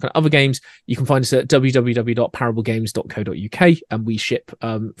some of our kind of other games, you can find us at www.parablegames.co.uk, and we ship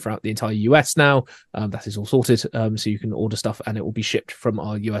throughout the entire US now. That is all sorted, so you can order stuff and it will be shipped from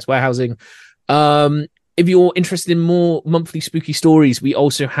our US warehousing. If you're interested in more monthly spooky stories, we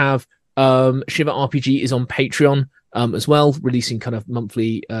also have Shiver RPG is on Patreon as well, releasing kind of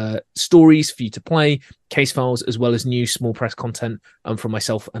monthly stories for you to play, case files, as well as new small press content from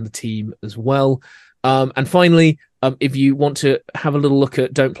myself and the team as well. And finally, if you want to have a little look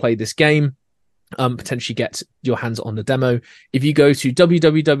at Don't Play This Game, potentially get your hands on the demo, if you go to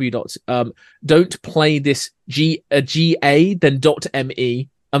www.don'tplaythisga then .me.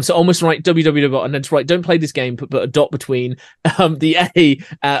 So almost write www and then to write Don't Play This Game, put a dot between the A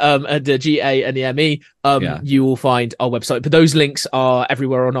and the GA and the ME. You will find our website. But those links are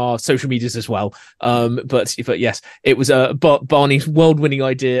everywhere on our social medias as well. But yes, it was Barney's world-winning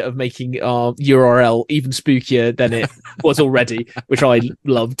idea of making our URL even spookier than it was already, which I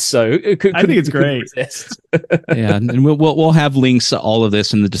loved. So I think it's great. And we'll have links to all of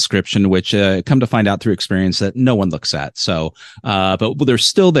this in the description, which come to find out through experience that no one looks at. So, but there's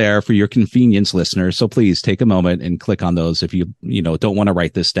still there for your convenience, listeners. So please take a moment and click on those if you don't want to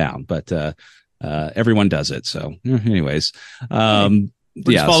write this down. But everyone does it. So, anyways, we're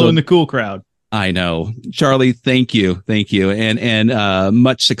just following the cool crowd. I know, Charlie. Thank you, and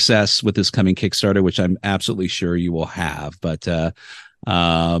much success with this coming Kickstarter, which I'm absolutely sure you will have. But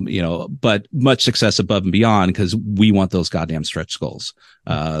but much success above and beyond, because we want those goddamn stretch goals.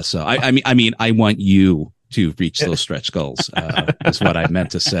 So I mean, I want you to reach those stretch goals, is what I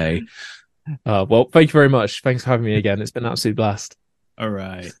meant to say. Well, thank you very much. Thanks for having me again. It's been an absolute blast. All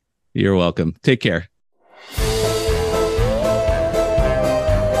right. You're welcome. Take care.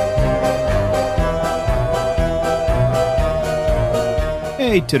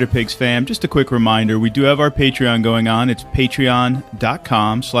 Hey, Titterpigs fam, just a quick reminder, we do have our Patreon going on. It's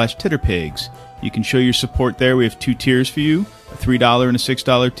patreon.com/Titterpigs. You can show your support there. We have 2 tiers for you, a $3 and a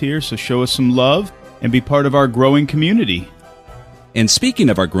 $6 tier, so show us some love and be part of our growing community. And speaking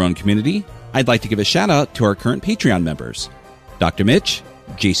of our growing community, I'd like to give a shout out to our current Patreon members: Dr. Mitch,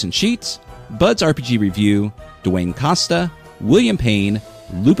 Jason Sheets, Bud's RPG Review, Dwayne Costa, William Payne,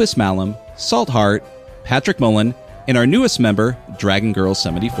 Lupus Malum, Salt Heart, Patrick Mullen, and our newest member, Dragon Girl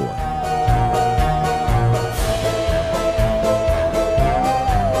 74.